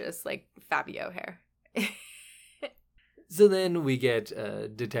long, luscious, like Fabio hair. So then we get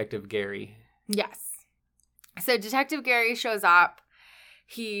Detective Gary. Yes. So Detective Gary shows up.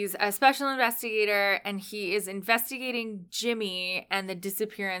 He's a special investigator and he is investigating Jimmy and the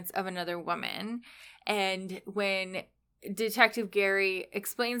disappearance of another woman. And when Detective Gary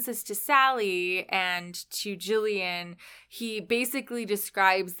explains this to Sally and to Jillian, he basically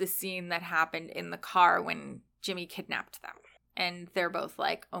describes the scene that happened in the car when Jimmy kidnapped them. And they're both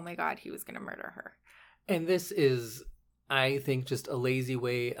like, oh my God, he was going to murder her. And this is, I think, just a lazy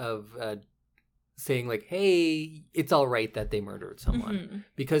way of saying like, hey, it's all right that they murdered someone. Mm-hmm.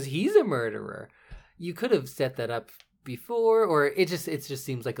 Because he's a murderer. You could have set that up before, or it just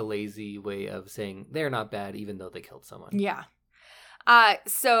seems like a lazy way of saying they're not bad even though they killed someone. Yeah.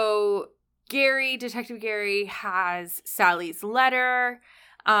 So Detective Gary has Sally's letter,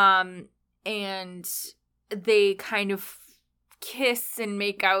 and they kind of kiss and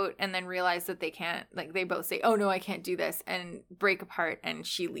make out and then realize that they can't, like they both say, oh no, I can't do this, and break apart, and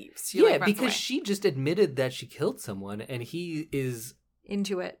she leaves. She, yeah, like, runs because away. she just admitted that she killed someone and he is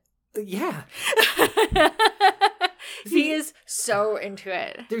Into it. yeah. He is so into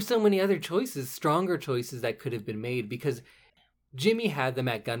it. There's so many other choices, stronger choices that could have been made because Jimmy had them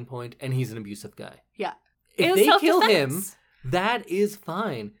at gunpoint and he's an abusive guy. Yeah. If It was they kill him, self-defense. that is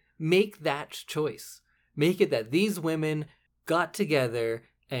fine. Make that choice. Make it that these women got together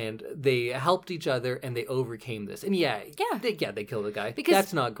and they helped each other and they overcame this. And they killed the guy. Because-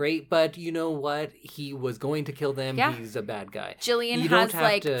 that's not great, but you know what? He was going to kill them. Yeah. He's a bad guy. Jillian You has don't have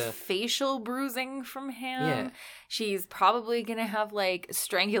like to- facial bruising from him. Yeah. She's probably gonna have like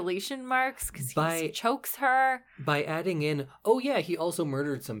strangulation marks because By- he chokes her. By adding in, oh yeah, he also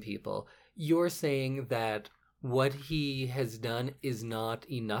murdered some people, you're saying that what he has done is not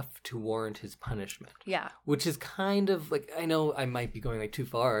enough to warrant his punishment. Yeah. Which is kind of like, I know I might be going like too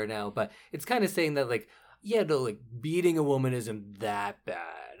far now, but it's kind of saying that like, yeah, no, like beating a woman isn't that bad,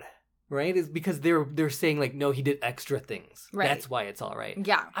 right? Is because they're saying like, no, he did extra things. Right. That's why it's all right.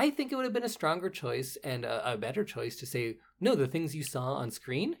 Yeah. I think it would have been a stronger choice and a better choice to say, no, the things you saw on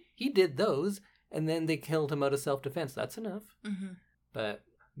screen, he did those, and then they killed him out of self-defense. That's enough. Mm-hmm. But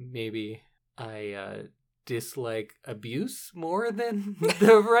maybe I dislike abuse more than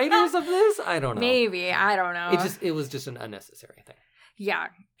the writers of this. I don't know. Maybe. I don't know. It was just an unnecessary thing. Yeah.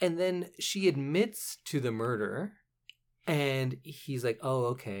 And then she admits to the murder, and he's like, "Oh,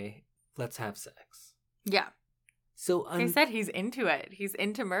 okay, let's have sex." Yeah. So Like I said, he's into it. He's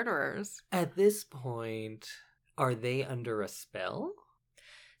into murderers. at this point, are they under a spell?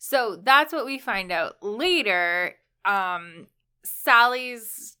 So that's what we find out later.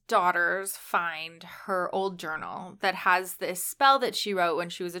 Sally's daughters find her old journal that has this spell that she wrote when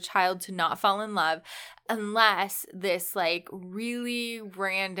she was a child to not fall in love unless this like really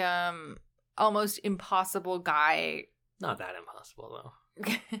random almost impossible guy. Not that impossible,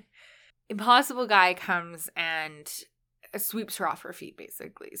 though. Impossible guy comes and sweeps her off her feet,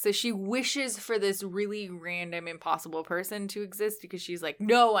 basically. So she wishes for this really random, impossible person to exist because she's like,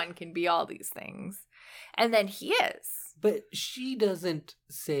 no one can be all these things. And then he is. But she doesn't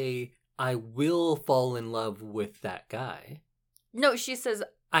say, I will fall in love with that guy. No, she says,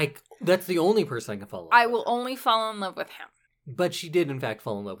 that's the only person I can fall in love I with. will only fall in love with him. But she did, in fact,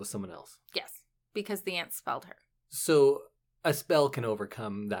 fall in love with someone else. Yes, because the ant spelled her. So a spell can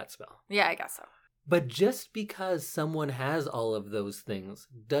overcome that spell. Yeah, I guess so. But just because someone has all of those things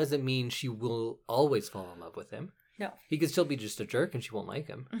doesn't mean she will always fall in love with him. No. He could still be just a jerk and she won't like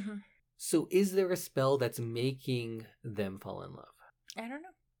him. Mm-hmm. So is there a spell that's making them fall in love? I don't know.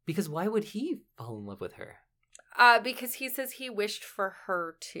 Because why would he fall in love with her? Because he says he wished for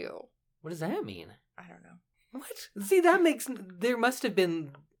her too. What does that mean? I don't know. What? See, that makes... There must have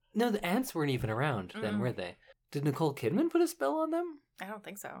been... No, the ants weren't even around then, were they? Did Nicole Kidman put a spell on them? I don't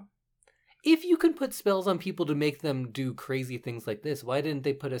think so. If you can put spells on people to make them do crazy things like this, why didn't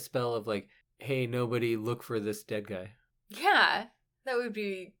they put a spell of like, hey, nobody look for this dead guy? Yeah, that would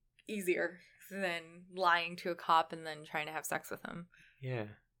be easier than lying to a cop and then trying to have sex with him. Yeah.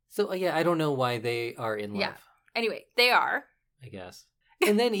 So, yeah, I don't know why they are in love. Yeah. Anyway, they are. I guess.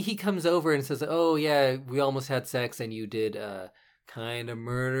 And then he comes over and says, oh, yeah, we almost had sex and you did kind of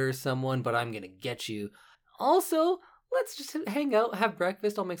murder someone, but I'm going to get you. Also, let's just hang out, have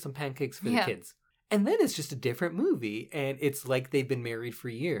breakfast. I'll make some pancakes for the kids. And then it's just a different movie. And it's like they've been married for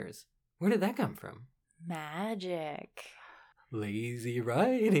years. Where did that come from? Magic. Lazy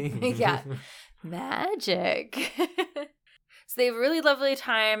writing. Yeah. Magic. So they have a really lovely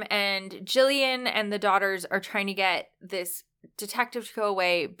time. And Jillian and the daughters are trying to get this detective to go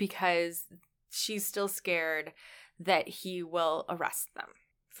away because she's still scared that he will arrest them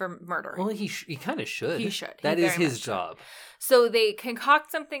for murder. Well, he kind of should. He should. That is his job. So they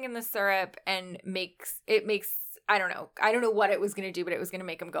concoct something in the syrup and makes I don't know what it was going to do, but it was going to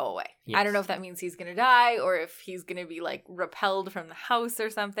make him go away. Yes. I don't know if that means he's going to die or if he's going to be like repelled from the house or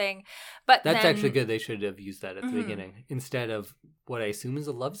something. But that's actually good. They should have used that at the beginning instead of what I assume is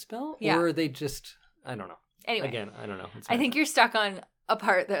a love spell. Yeah. Or they just, I don't know. Anyway, again, I don't know. I think you're stuck on a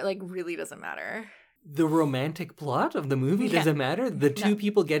part that like really doesn't matter. The romantic plot of the movie doesn't matter. The two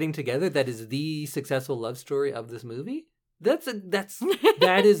people getting together, that is the successful love story of this movie.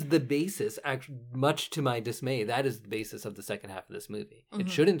 That is the basis. Actually, much to my dismay, that is the basis of the second half of this movie. Mm-hmm. It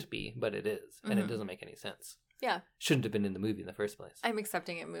shouldn't be, but it is, and it doesn't make any sense. Yeah, shouldn't have been in the movie in the first place. I'm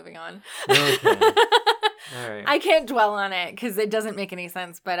accepting it. Moving on. Okay. All right. I can't dwell on it because it doesn't make any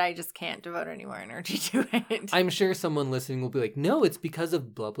sense, but I just can't devote any more energy to it. I'm sure someone listening will be like, no, it's because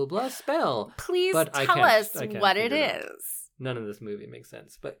of blah, blah, blah spell. Please tell us what it is. None of this movie makes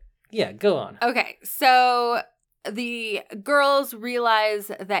sense, but yeah, go on. Okay, so the girls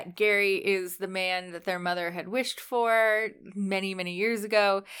realize that Gary is the man that their mother had wished for many, many years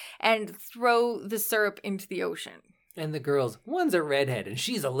ago and throw the syrup into the ocean. And the girls, one's a redhead and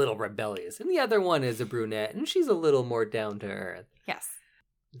she's a little rebellious, and the other one is a brunette and she's a little more down to earth. Yes.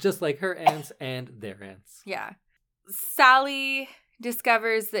 Just like her aunts and their aunts. Yeah. Sally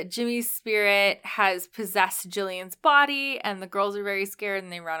discovers that Jimmy's spirit has possessed Jillian's body, and the girls are very scared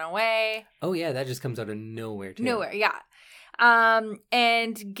and they run away. Oh, yeah, that just comes out of nowhere, too. Nowhere, yeah.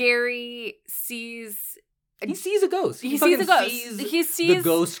 And Gary sees... He sees a ghost. He sees a ghost. He sees the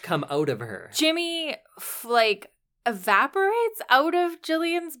ghost come out of her. Jimmy, evaporates out of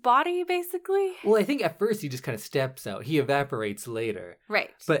Jillian's body, basically. Well, I think at first he just kind of steps out. He evaporates later. Right.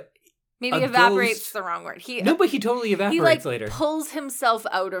 But maybe evaporates the wrong word. But he totally evaporates later. He pulls himself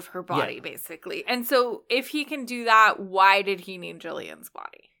out of her body, basically. And so if he can do that, why did he need Jillian's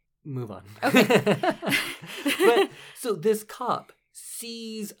body? Move on. Okay. But so this cop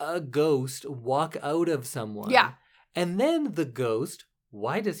sees a ghost walk out of someone. Yeah. And then the ghost,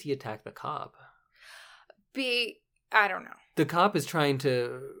 why does he attack the cop? I don't know. The cop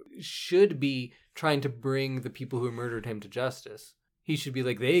should be trying to bring the people who murdered him to justice. He should be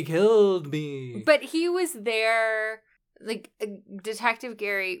like, they killed me. But he was there, Detective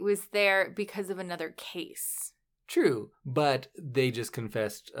Gary was there because of another case. True, but they just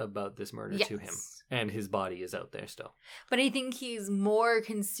confessed about this murder to him. And his body is out there still. But I think he's more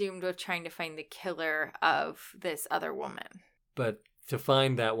consumed with trying to find the killer of this other woman. But to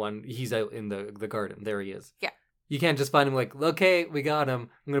find that one, he's out in the garden. There he is. Yeah. You can't just find him like, okay, we got him.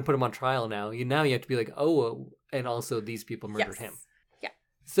 I'm going to put him on trial now. Now you have to be like, and also these people murdered him. Yeah.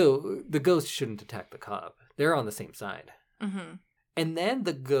 So the ghost shouldn't attack the cop. They're on the same side. Mm-hmm. And then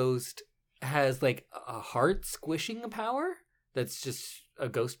the ghost has a heart squishing power that's just a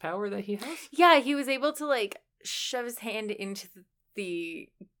ghost power that he has? Yeah, he was able to like shove his hand into the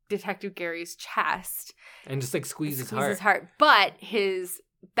Detective Gary's chest And just like squeeze his his heart. heart. But his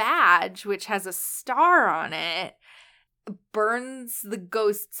badge, which has a star on it, burns the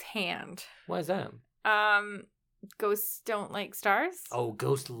ghost's hand. Why is that? Ghosts don't like stars. Oh,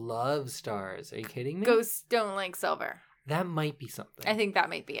 ghosts love stars. Are you kidding me? Ghosts don't like silver. That might be something. I think that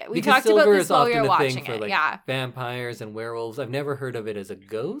might be it. We Because talked about silver this is while we often were a thing watching for, it. like, Yeah. vampires and werewolves. I've never heard of it as a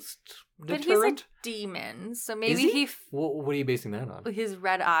ghost But he's deterrent. a demon, so Is maybe he? he What are you basing that on? his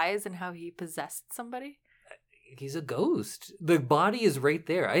red eyes and how he possessed somebody. He's a ghost. The body is right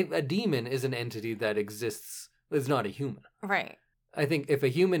there. A demon is an entity that exists. It's not a human. Right. I think if a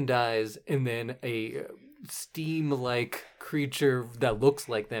human dies and then a steam-like creature that looks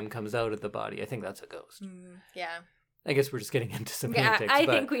like them comes out of the body, I think that's a ghost. Yeah. I guess we're just getting into semantics. I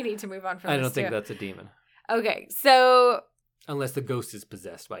but think we need to move on from I this don't think too. that's a demon. Okay, so Unless the ghost is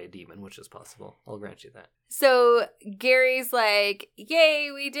possessed by a demon, which is possible. I'll grant you that. So Gary's like, yay,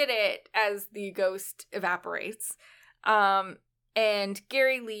 we did it, as the ghost evaporates. And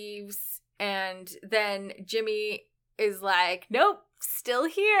Gary leaves, and then Jimmy is like, nope, still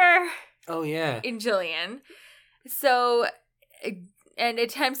here Oh, yeah. in Jillian. So, and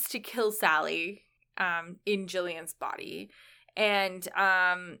attempts to kill Sally in Jillian's body. And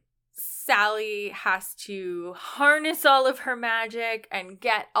Sally has to harness all of her magic and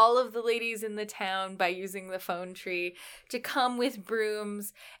get all of the ladies in the town by using the phone tree to come with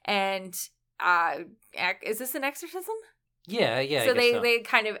brooms and is this an exorcism? Yeah, yeah. So I guess they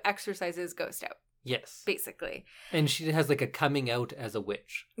kind of exorcise his ghost out, Yes. basically. And she has like a coming out as a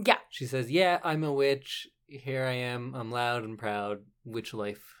witch. Yeah. She says, yeah, I'm a witch. Here I am. I'm loud and proud. Witch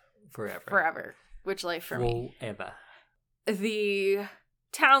life forever. Forever. Which life for me. Forever. The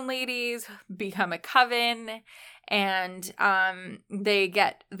town ladies become a coven, and they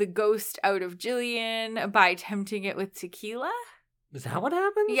get the ghost out of Jillian by tempting it with tequila. Is that what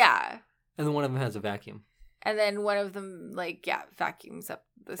happens? Yeah. And then one of them has a vacuum. And then one of them, vacuums up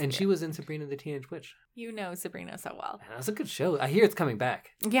the And she was in Sabrina the Teenage Witch. You know Sabrina so well. Man, that's a good show. I hear it's coming back.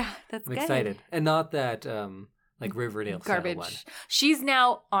 Yeah, that's I'm good. excited. And not that, like Riverdale Garbage. style one. She's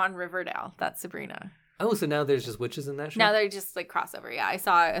now on Riverdale. That's Sabrina. Oh, so now there's just witches in that show? Now they're just like crossover. Yeah, I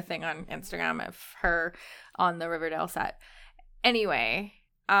saw a thing on Instagram of her on the Riverdale set. Anyway,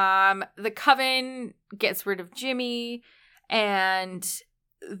 the coven gets rid of Jimmy, and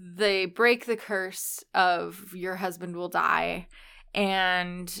they break the curse of your husband will die,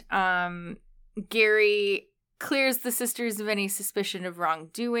 and Gary clears the sisters of any suspicion of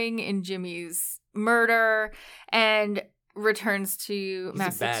wrongdoing in Jimmy's murder and returns to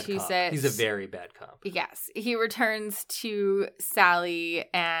Massachusetts. He's a very bad cop. Yes, he returns to Sally,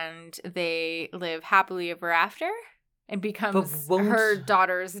 and they live happily ever after, and becomes her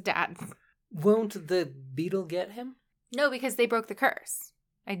daughter's dad. Won't the beetle get him? No, because they broke the curse.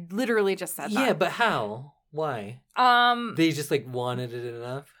 I literally just said that. Yeah, but how? Why? They just like wanted it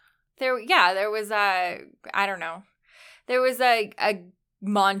enough. There was a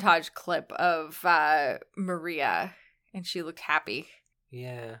montage clip of Maria, and she looked happy.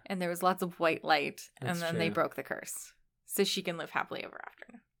 Yeah. And there was lots of white light, That's and then they true. broke the curse. So she can live happily ever after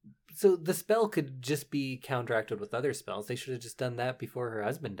now. So the spell could just be counteracted with other spells. They should have just done that before her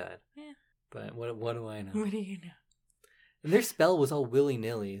husband died. Yeah. But what do I know? What do you know? And their spell was all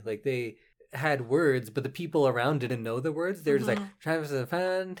willy-nilly. Like, they had words, but the people around didn't know the words. They were just like, Travis is a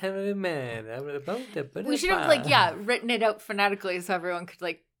fine, talented man. We should have, written it out phonetically so everyone could,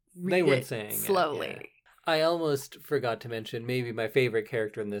 read They weren't it saying it, slowly. yeah. I almost forgot to mention, maybe my favorite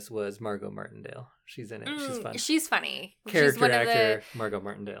character in this was Margot Martindale. She's in it. She's fun. She's funny. Character She's one actor, Margot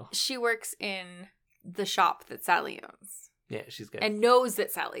Martindale. She works in the shop that Sally owns. Yeah, she's good. And knows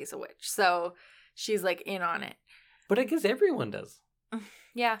that Sally's a witch. So she's, in on it. But I guess everyone does.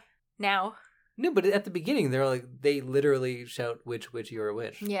 Yeah. Now. No, but at the beginning, they literally shout, witch, you're a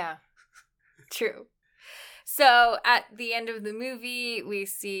witch. Yeah. True. So at the end of the movie, we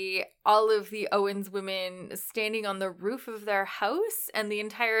see all of the Owens women standing on the roof of their house, and the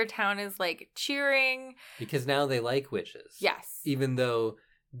entire town is cheering. Because now they like witches. Yes. Even though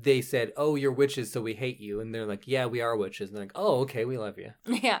they said, oh, you're witches, so we hate you. And they're like, yeah, we are witches. And they're like, oh, okay, we love you.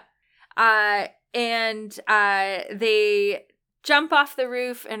 Yeah. And they jump off the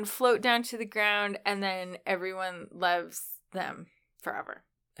roof and float down to the ground, and then everyone loves them forever.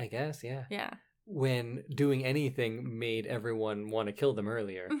 I guess, yeah. Yeah. When doing anything made everyone want to kill them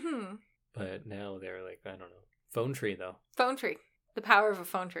earlier. Mm-hmm. But now they're like, I don't know. Phone tree, though. Phone tree. The power of a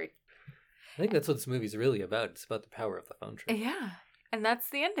phone tree. I think that's what this movie's really about. It's about the power of the phone tree. Yeah. And that's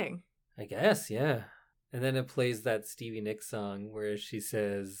the ending. I guess, yeah. And then it plays that Stevie Nicks song where she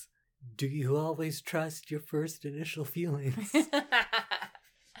says, "Do you always trust your first initial feelings?"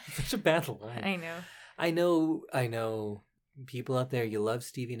 Such a bad line. I know. I know. People out there, you love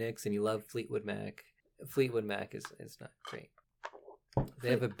Stevie Nicks and you love Fleetwood Mac. Fleetwood Mac is not great. They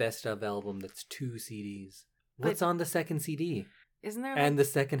have a best of album that's 2 CDs. What's on the second CD? Isn't there And the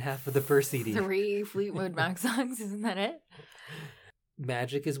second half of the first CD. 3 Fleetwood Mac songs? Isn't that it?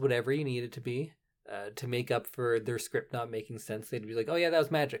 Magic is whatever you need it to be. To make up for their script not making sense, they'd be like, "Oh yeah, that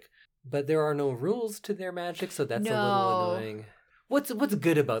was magic." But there are no rules to their magic, so that's a little annoying. What's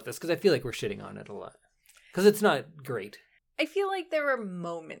good about this? Because I feel like we're shitting on it a lot. Because it's not great. I feel like there were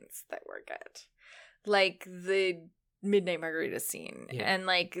moments that were good. Like the Midnight Margarita scene. Yeah. And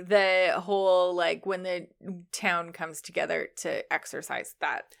like the whole, like when the town comes together to exorcise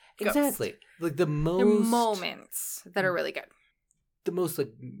that ghost. Exactly. Like the moments that are really good. The most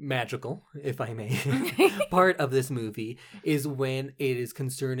like magical, if I may, part of this movie is when it is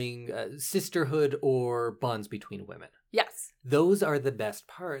concerning sisterhood or bonds between women. Yes. Those are the best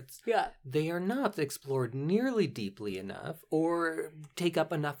parts. Yeah. They are not explored nearly deeply enough or take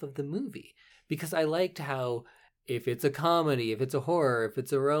up enough of the movie. Because I liked how if it's a comedy, if it's a horror, if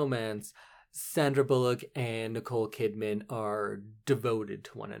it's a romance, Sandra Bullock and Nicole Kidman are devoted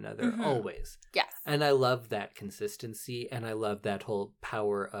to one another, always. Yes. And I love that consistency, and I love that whole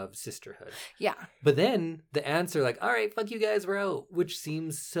power of sisterhood. Yeah. But then the ants are like, "All right, fuck you guys, we're out," which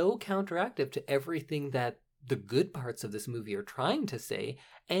seems so counteractive to everything that the good parts of this movie are trying to say,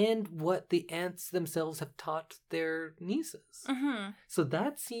 and what the ants themselves have taught their nieces. So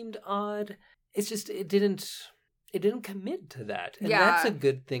that seemed odd. It's just, it didn't commit to that. And that's a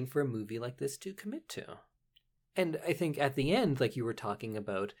good thing for a movie like this to commit to. And I think at the end, like you were talking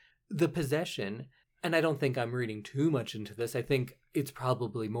about, the possession, and I don't think I'm reading too much into this. I think it's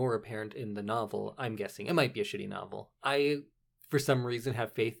probably more apparent in the novel, I'm guessing. It might be a shitty novel. I, for some reason,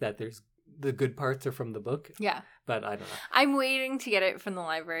 have faith that the good parts are from the book. Yeah. But I don't know. I'm waiting to get it from the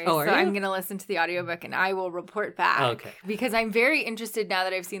library. Oh, so are you? I'm going to listen to the audiobook and I will report back. Okay. Because I'm very interested now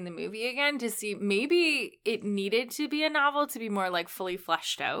that I've seen the movie again to see maybe it needed to be a novel to be more like fully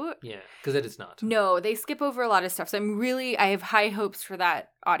fleshed out. Yeah, because it is not. No, they skip over a lot of stuff. So I have high hopes for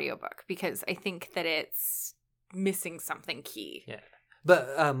that audiobook because I think that it's missing something key. Yeah.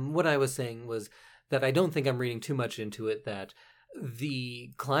 But what I was saying was that I don't think I'm reading too much into it, that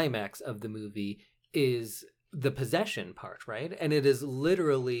the climax of the movie is the possession part, right? And it is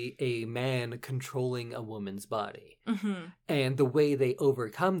literally a man controlling a woman's body. And the way they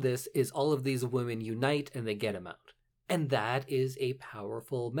overcome this is all of these women unite and they get him out. And that is a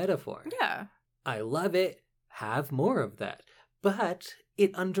powerful metaphor. Yeah. I love it. Have more of that. But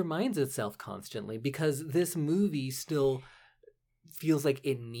it undermines itself constantly because this movie still feels like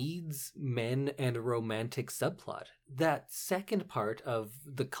it needs men and a romantic subplot. That second part of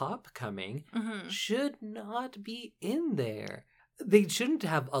the cop coming should not be in there. They shouldn't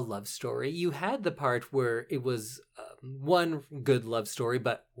have a love story. You had the part where it was one good love story,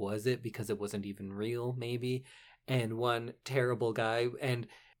 but was it because it wasn't even real, maybe? And one terrible guy. And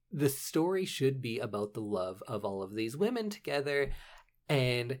the story should be about the love of all of these women together.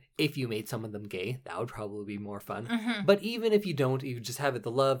 And if you made some of them gay, that would probably be more fun. But even if you don't, you just have it,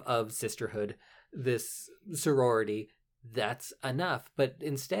 the love of sisterhood, this sorority, that's enough. But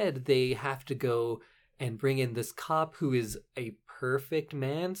instead, they have to go and bring in this cop who is a perfect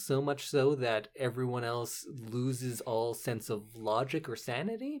man, so much so that everyone else loses all sense of logic or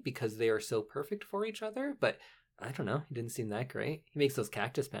sanity because they are so perfect for each other. But I don't know, he didn't seem that great. He makes those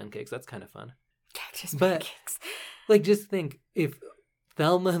cactus pancakes, that's kind of fun. Cactus pancakes. Like, just think, if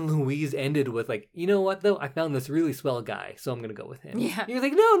Thelma and Louise ended with, like, you know what, though? I found this really swell guy, so I'm going to go with him. Yeah. You're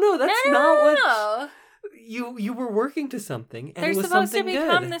like, no, that's not what... No. You were working to something, and They're it was supposed to something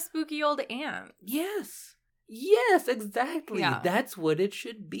become good. the spooky old aunt. Yes, exactly. Yeah. That's what it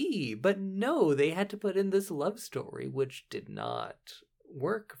should be. But no, they had to put in this love story, which did not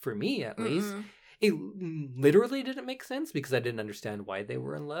work, for me at least. It literally didn't make sense because I didn't understand why they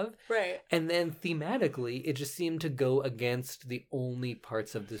were in love. Right. And then thematically, it just seemed to go against the only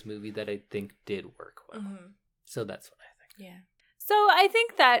parts of this movie that I think did work well. So that's what I think. Yeah. So I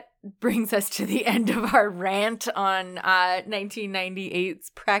think that brings us to the end of our rant on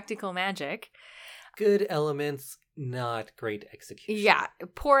 1998's Practical Magic. Good elements, not great execution. Yeah.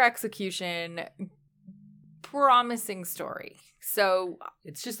 Poor execution, promising story. So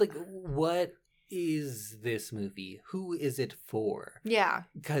it's just like, what is this movie? Who is it for? Yeah.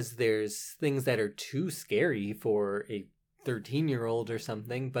 Because there's things that are too scary for a 13-year-old or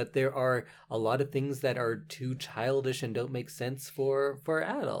something, but there are a lot of things that are too childish and don't make sense for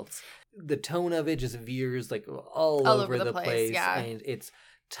adults. The tone of it just veers like all over the place, yeah. and it's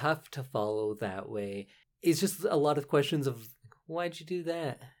tough to follow that way. It's just a lot of questions of, why'd you do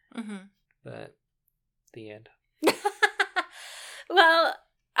that? Mm-hmm. But the end. Well,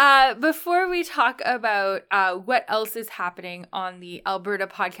 before we talk about what else is happening on the Alberta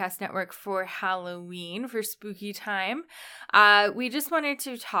Podcast Network for Halloween, for spooky time, we just wanted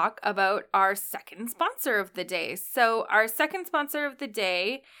to talk about our second sponsor of the day. So our second sponsor of the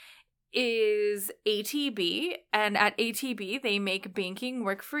day is ATB, and at ATB they make banking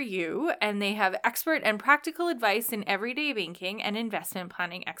work for you, and they have expert and practical advice in everyday banking and investment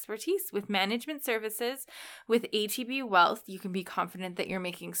planning expertise. With management services with ATB Wealth, you can be confident that you're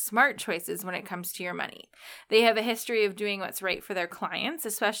making smart choices when it comes to your money. They have a history of doing what's right for their clients,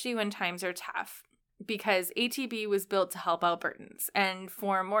 especially when times are tough, because ATB was built to help Albertans. And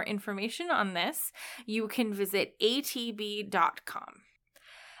for more information on this, you can visit atb.com.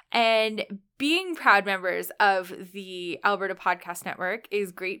 And being proud members of the Alberta Podcast Network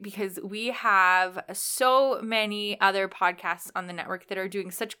is great because we have so many other podcasts on the network that are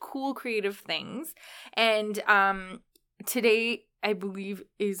doing such cool creative things. And today, I believe,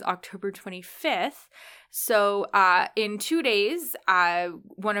 is October 25th. So in 2 days,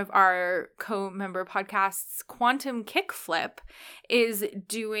 one of our co-member podcasts, Quantum Kickflip, is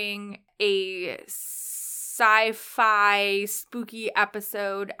doing a sci-fi spooky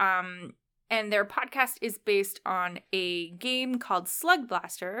episode, and their podcast is based on a game called Slug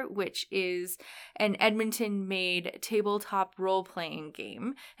Blaster, which is an Edmonton-made tabletop role-playing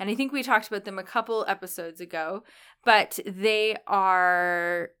game. And I think we talked about them a couple episodes ago, but they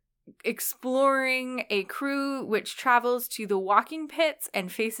are exploring a crew which travels to the walking pits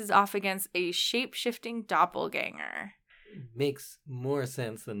and faces off against a shape-shifting doppelganger. Makes more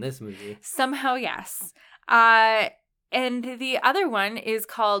sense than this movie. Somehow, yes. And the other one is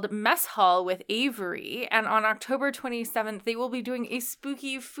called Mess Hall with Avery. And on October 27th, they will be doing a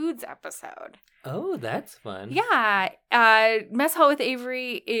spooky foods episode. Oh, that's fun. Yeah. Mess Hall with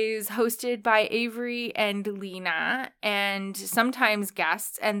Avery is hosted by Avery and Lena, and sometimes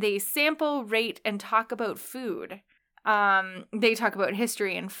guests, and they sample, rate, and talk about food. They talk about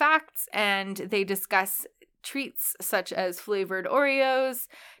history and facts, and they discuss treats such as flavored Oreos,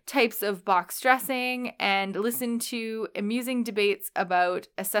 types of box dressing, and listen to amusing debates about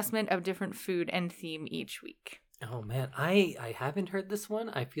assessment of different food and theme each week. Oh man, I haven't heard this one.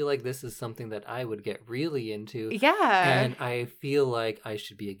 I feel like this is something that I would get really into. Yeah. And I feel like I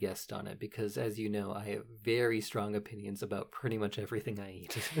should be a guest on it because, as you know, I have very strong opinions about pretty much everything I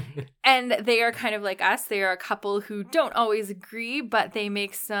eat. And they are kind of like us. They are a couple who don't always agree, but they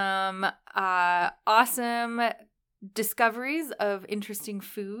make some awesome discoveries of interesting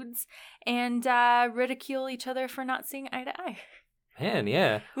foods and ridicule each other for not seeing eye to eye. Man,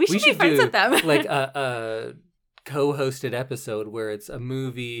 yeah. We should be friends with them. Like a co-hosted episode where it's a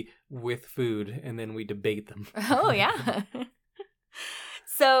movie with food and then we debate them. Oh, yeah.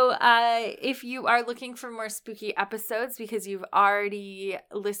 So if you are looking for more spooky episodes because you've already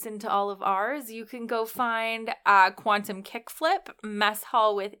listened to all of ours, you can go find Quantum Kickflip, Mess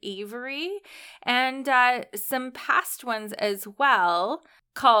Hall with Avery, and some past ones as well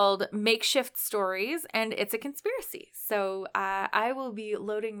called Makeshift Stories, and It's a Conspiracy. So I will be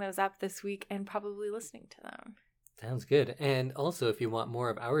loading those up this week and probably listening to them. Sounds good. And also, if you want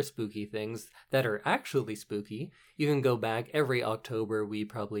more of our spooky things that are actually spooky, you can go back. Every October, we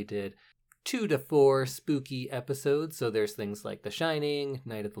probably did 2 to 4 spooky episodes. So there's things like The Shining,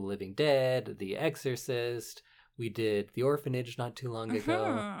 Night of the Living Dead, The Exorcist. We did The Orphanage not too long ago.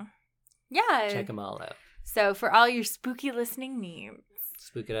 Mm-hmm. Yeah. Check them all out. So for all your spooky listening needs.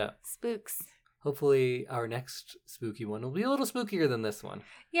 Spook it out. Spooks. Hopefully our next spooky one will be a little spookier than this one.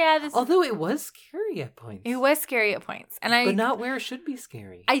 Yeah. Although it was scary at points. It was scary at points. But not where it should be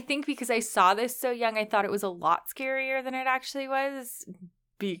scary. I think because I saw this so young, I thought it was a lot scarier than it actually was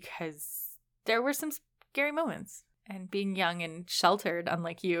because there were some scary moments. And being young and sheltered,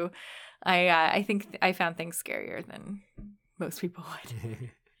 unlike you, I think I found things scarier than most people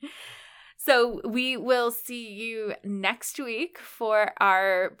would. So we will see you next week for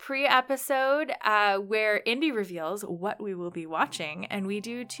our pre-episode where Indy reveals what we will be watching, and we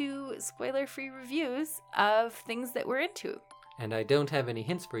do 2 spoiler-free reviews of things that we're into. And I don't have any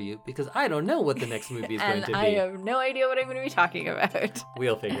hints for you because I don't know what the next movie is going to be. And I have no idea what I'm going to be talking about.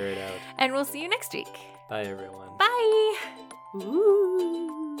 We'll figure it out. And we'll see you next week. Bye, everyone. Bye!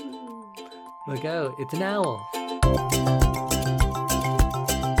 Ooh. Look out, it's an owl.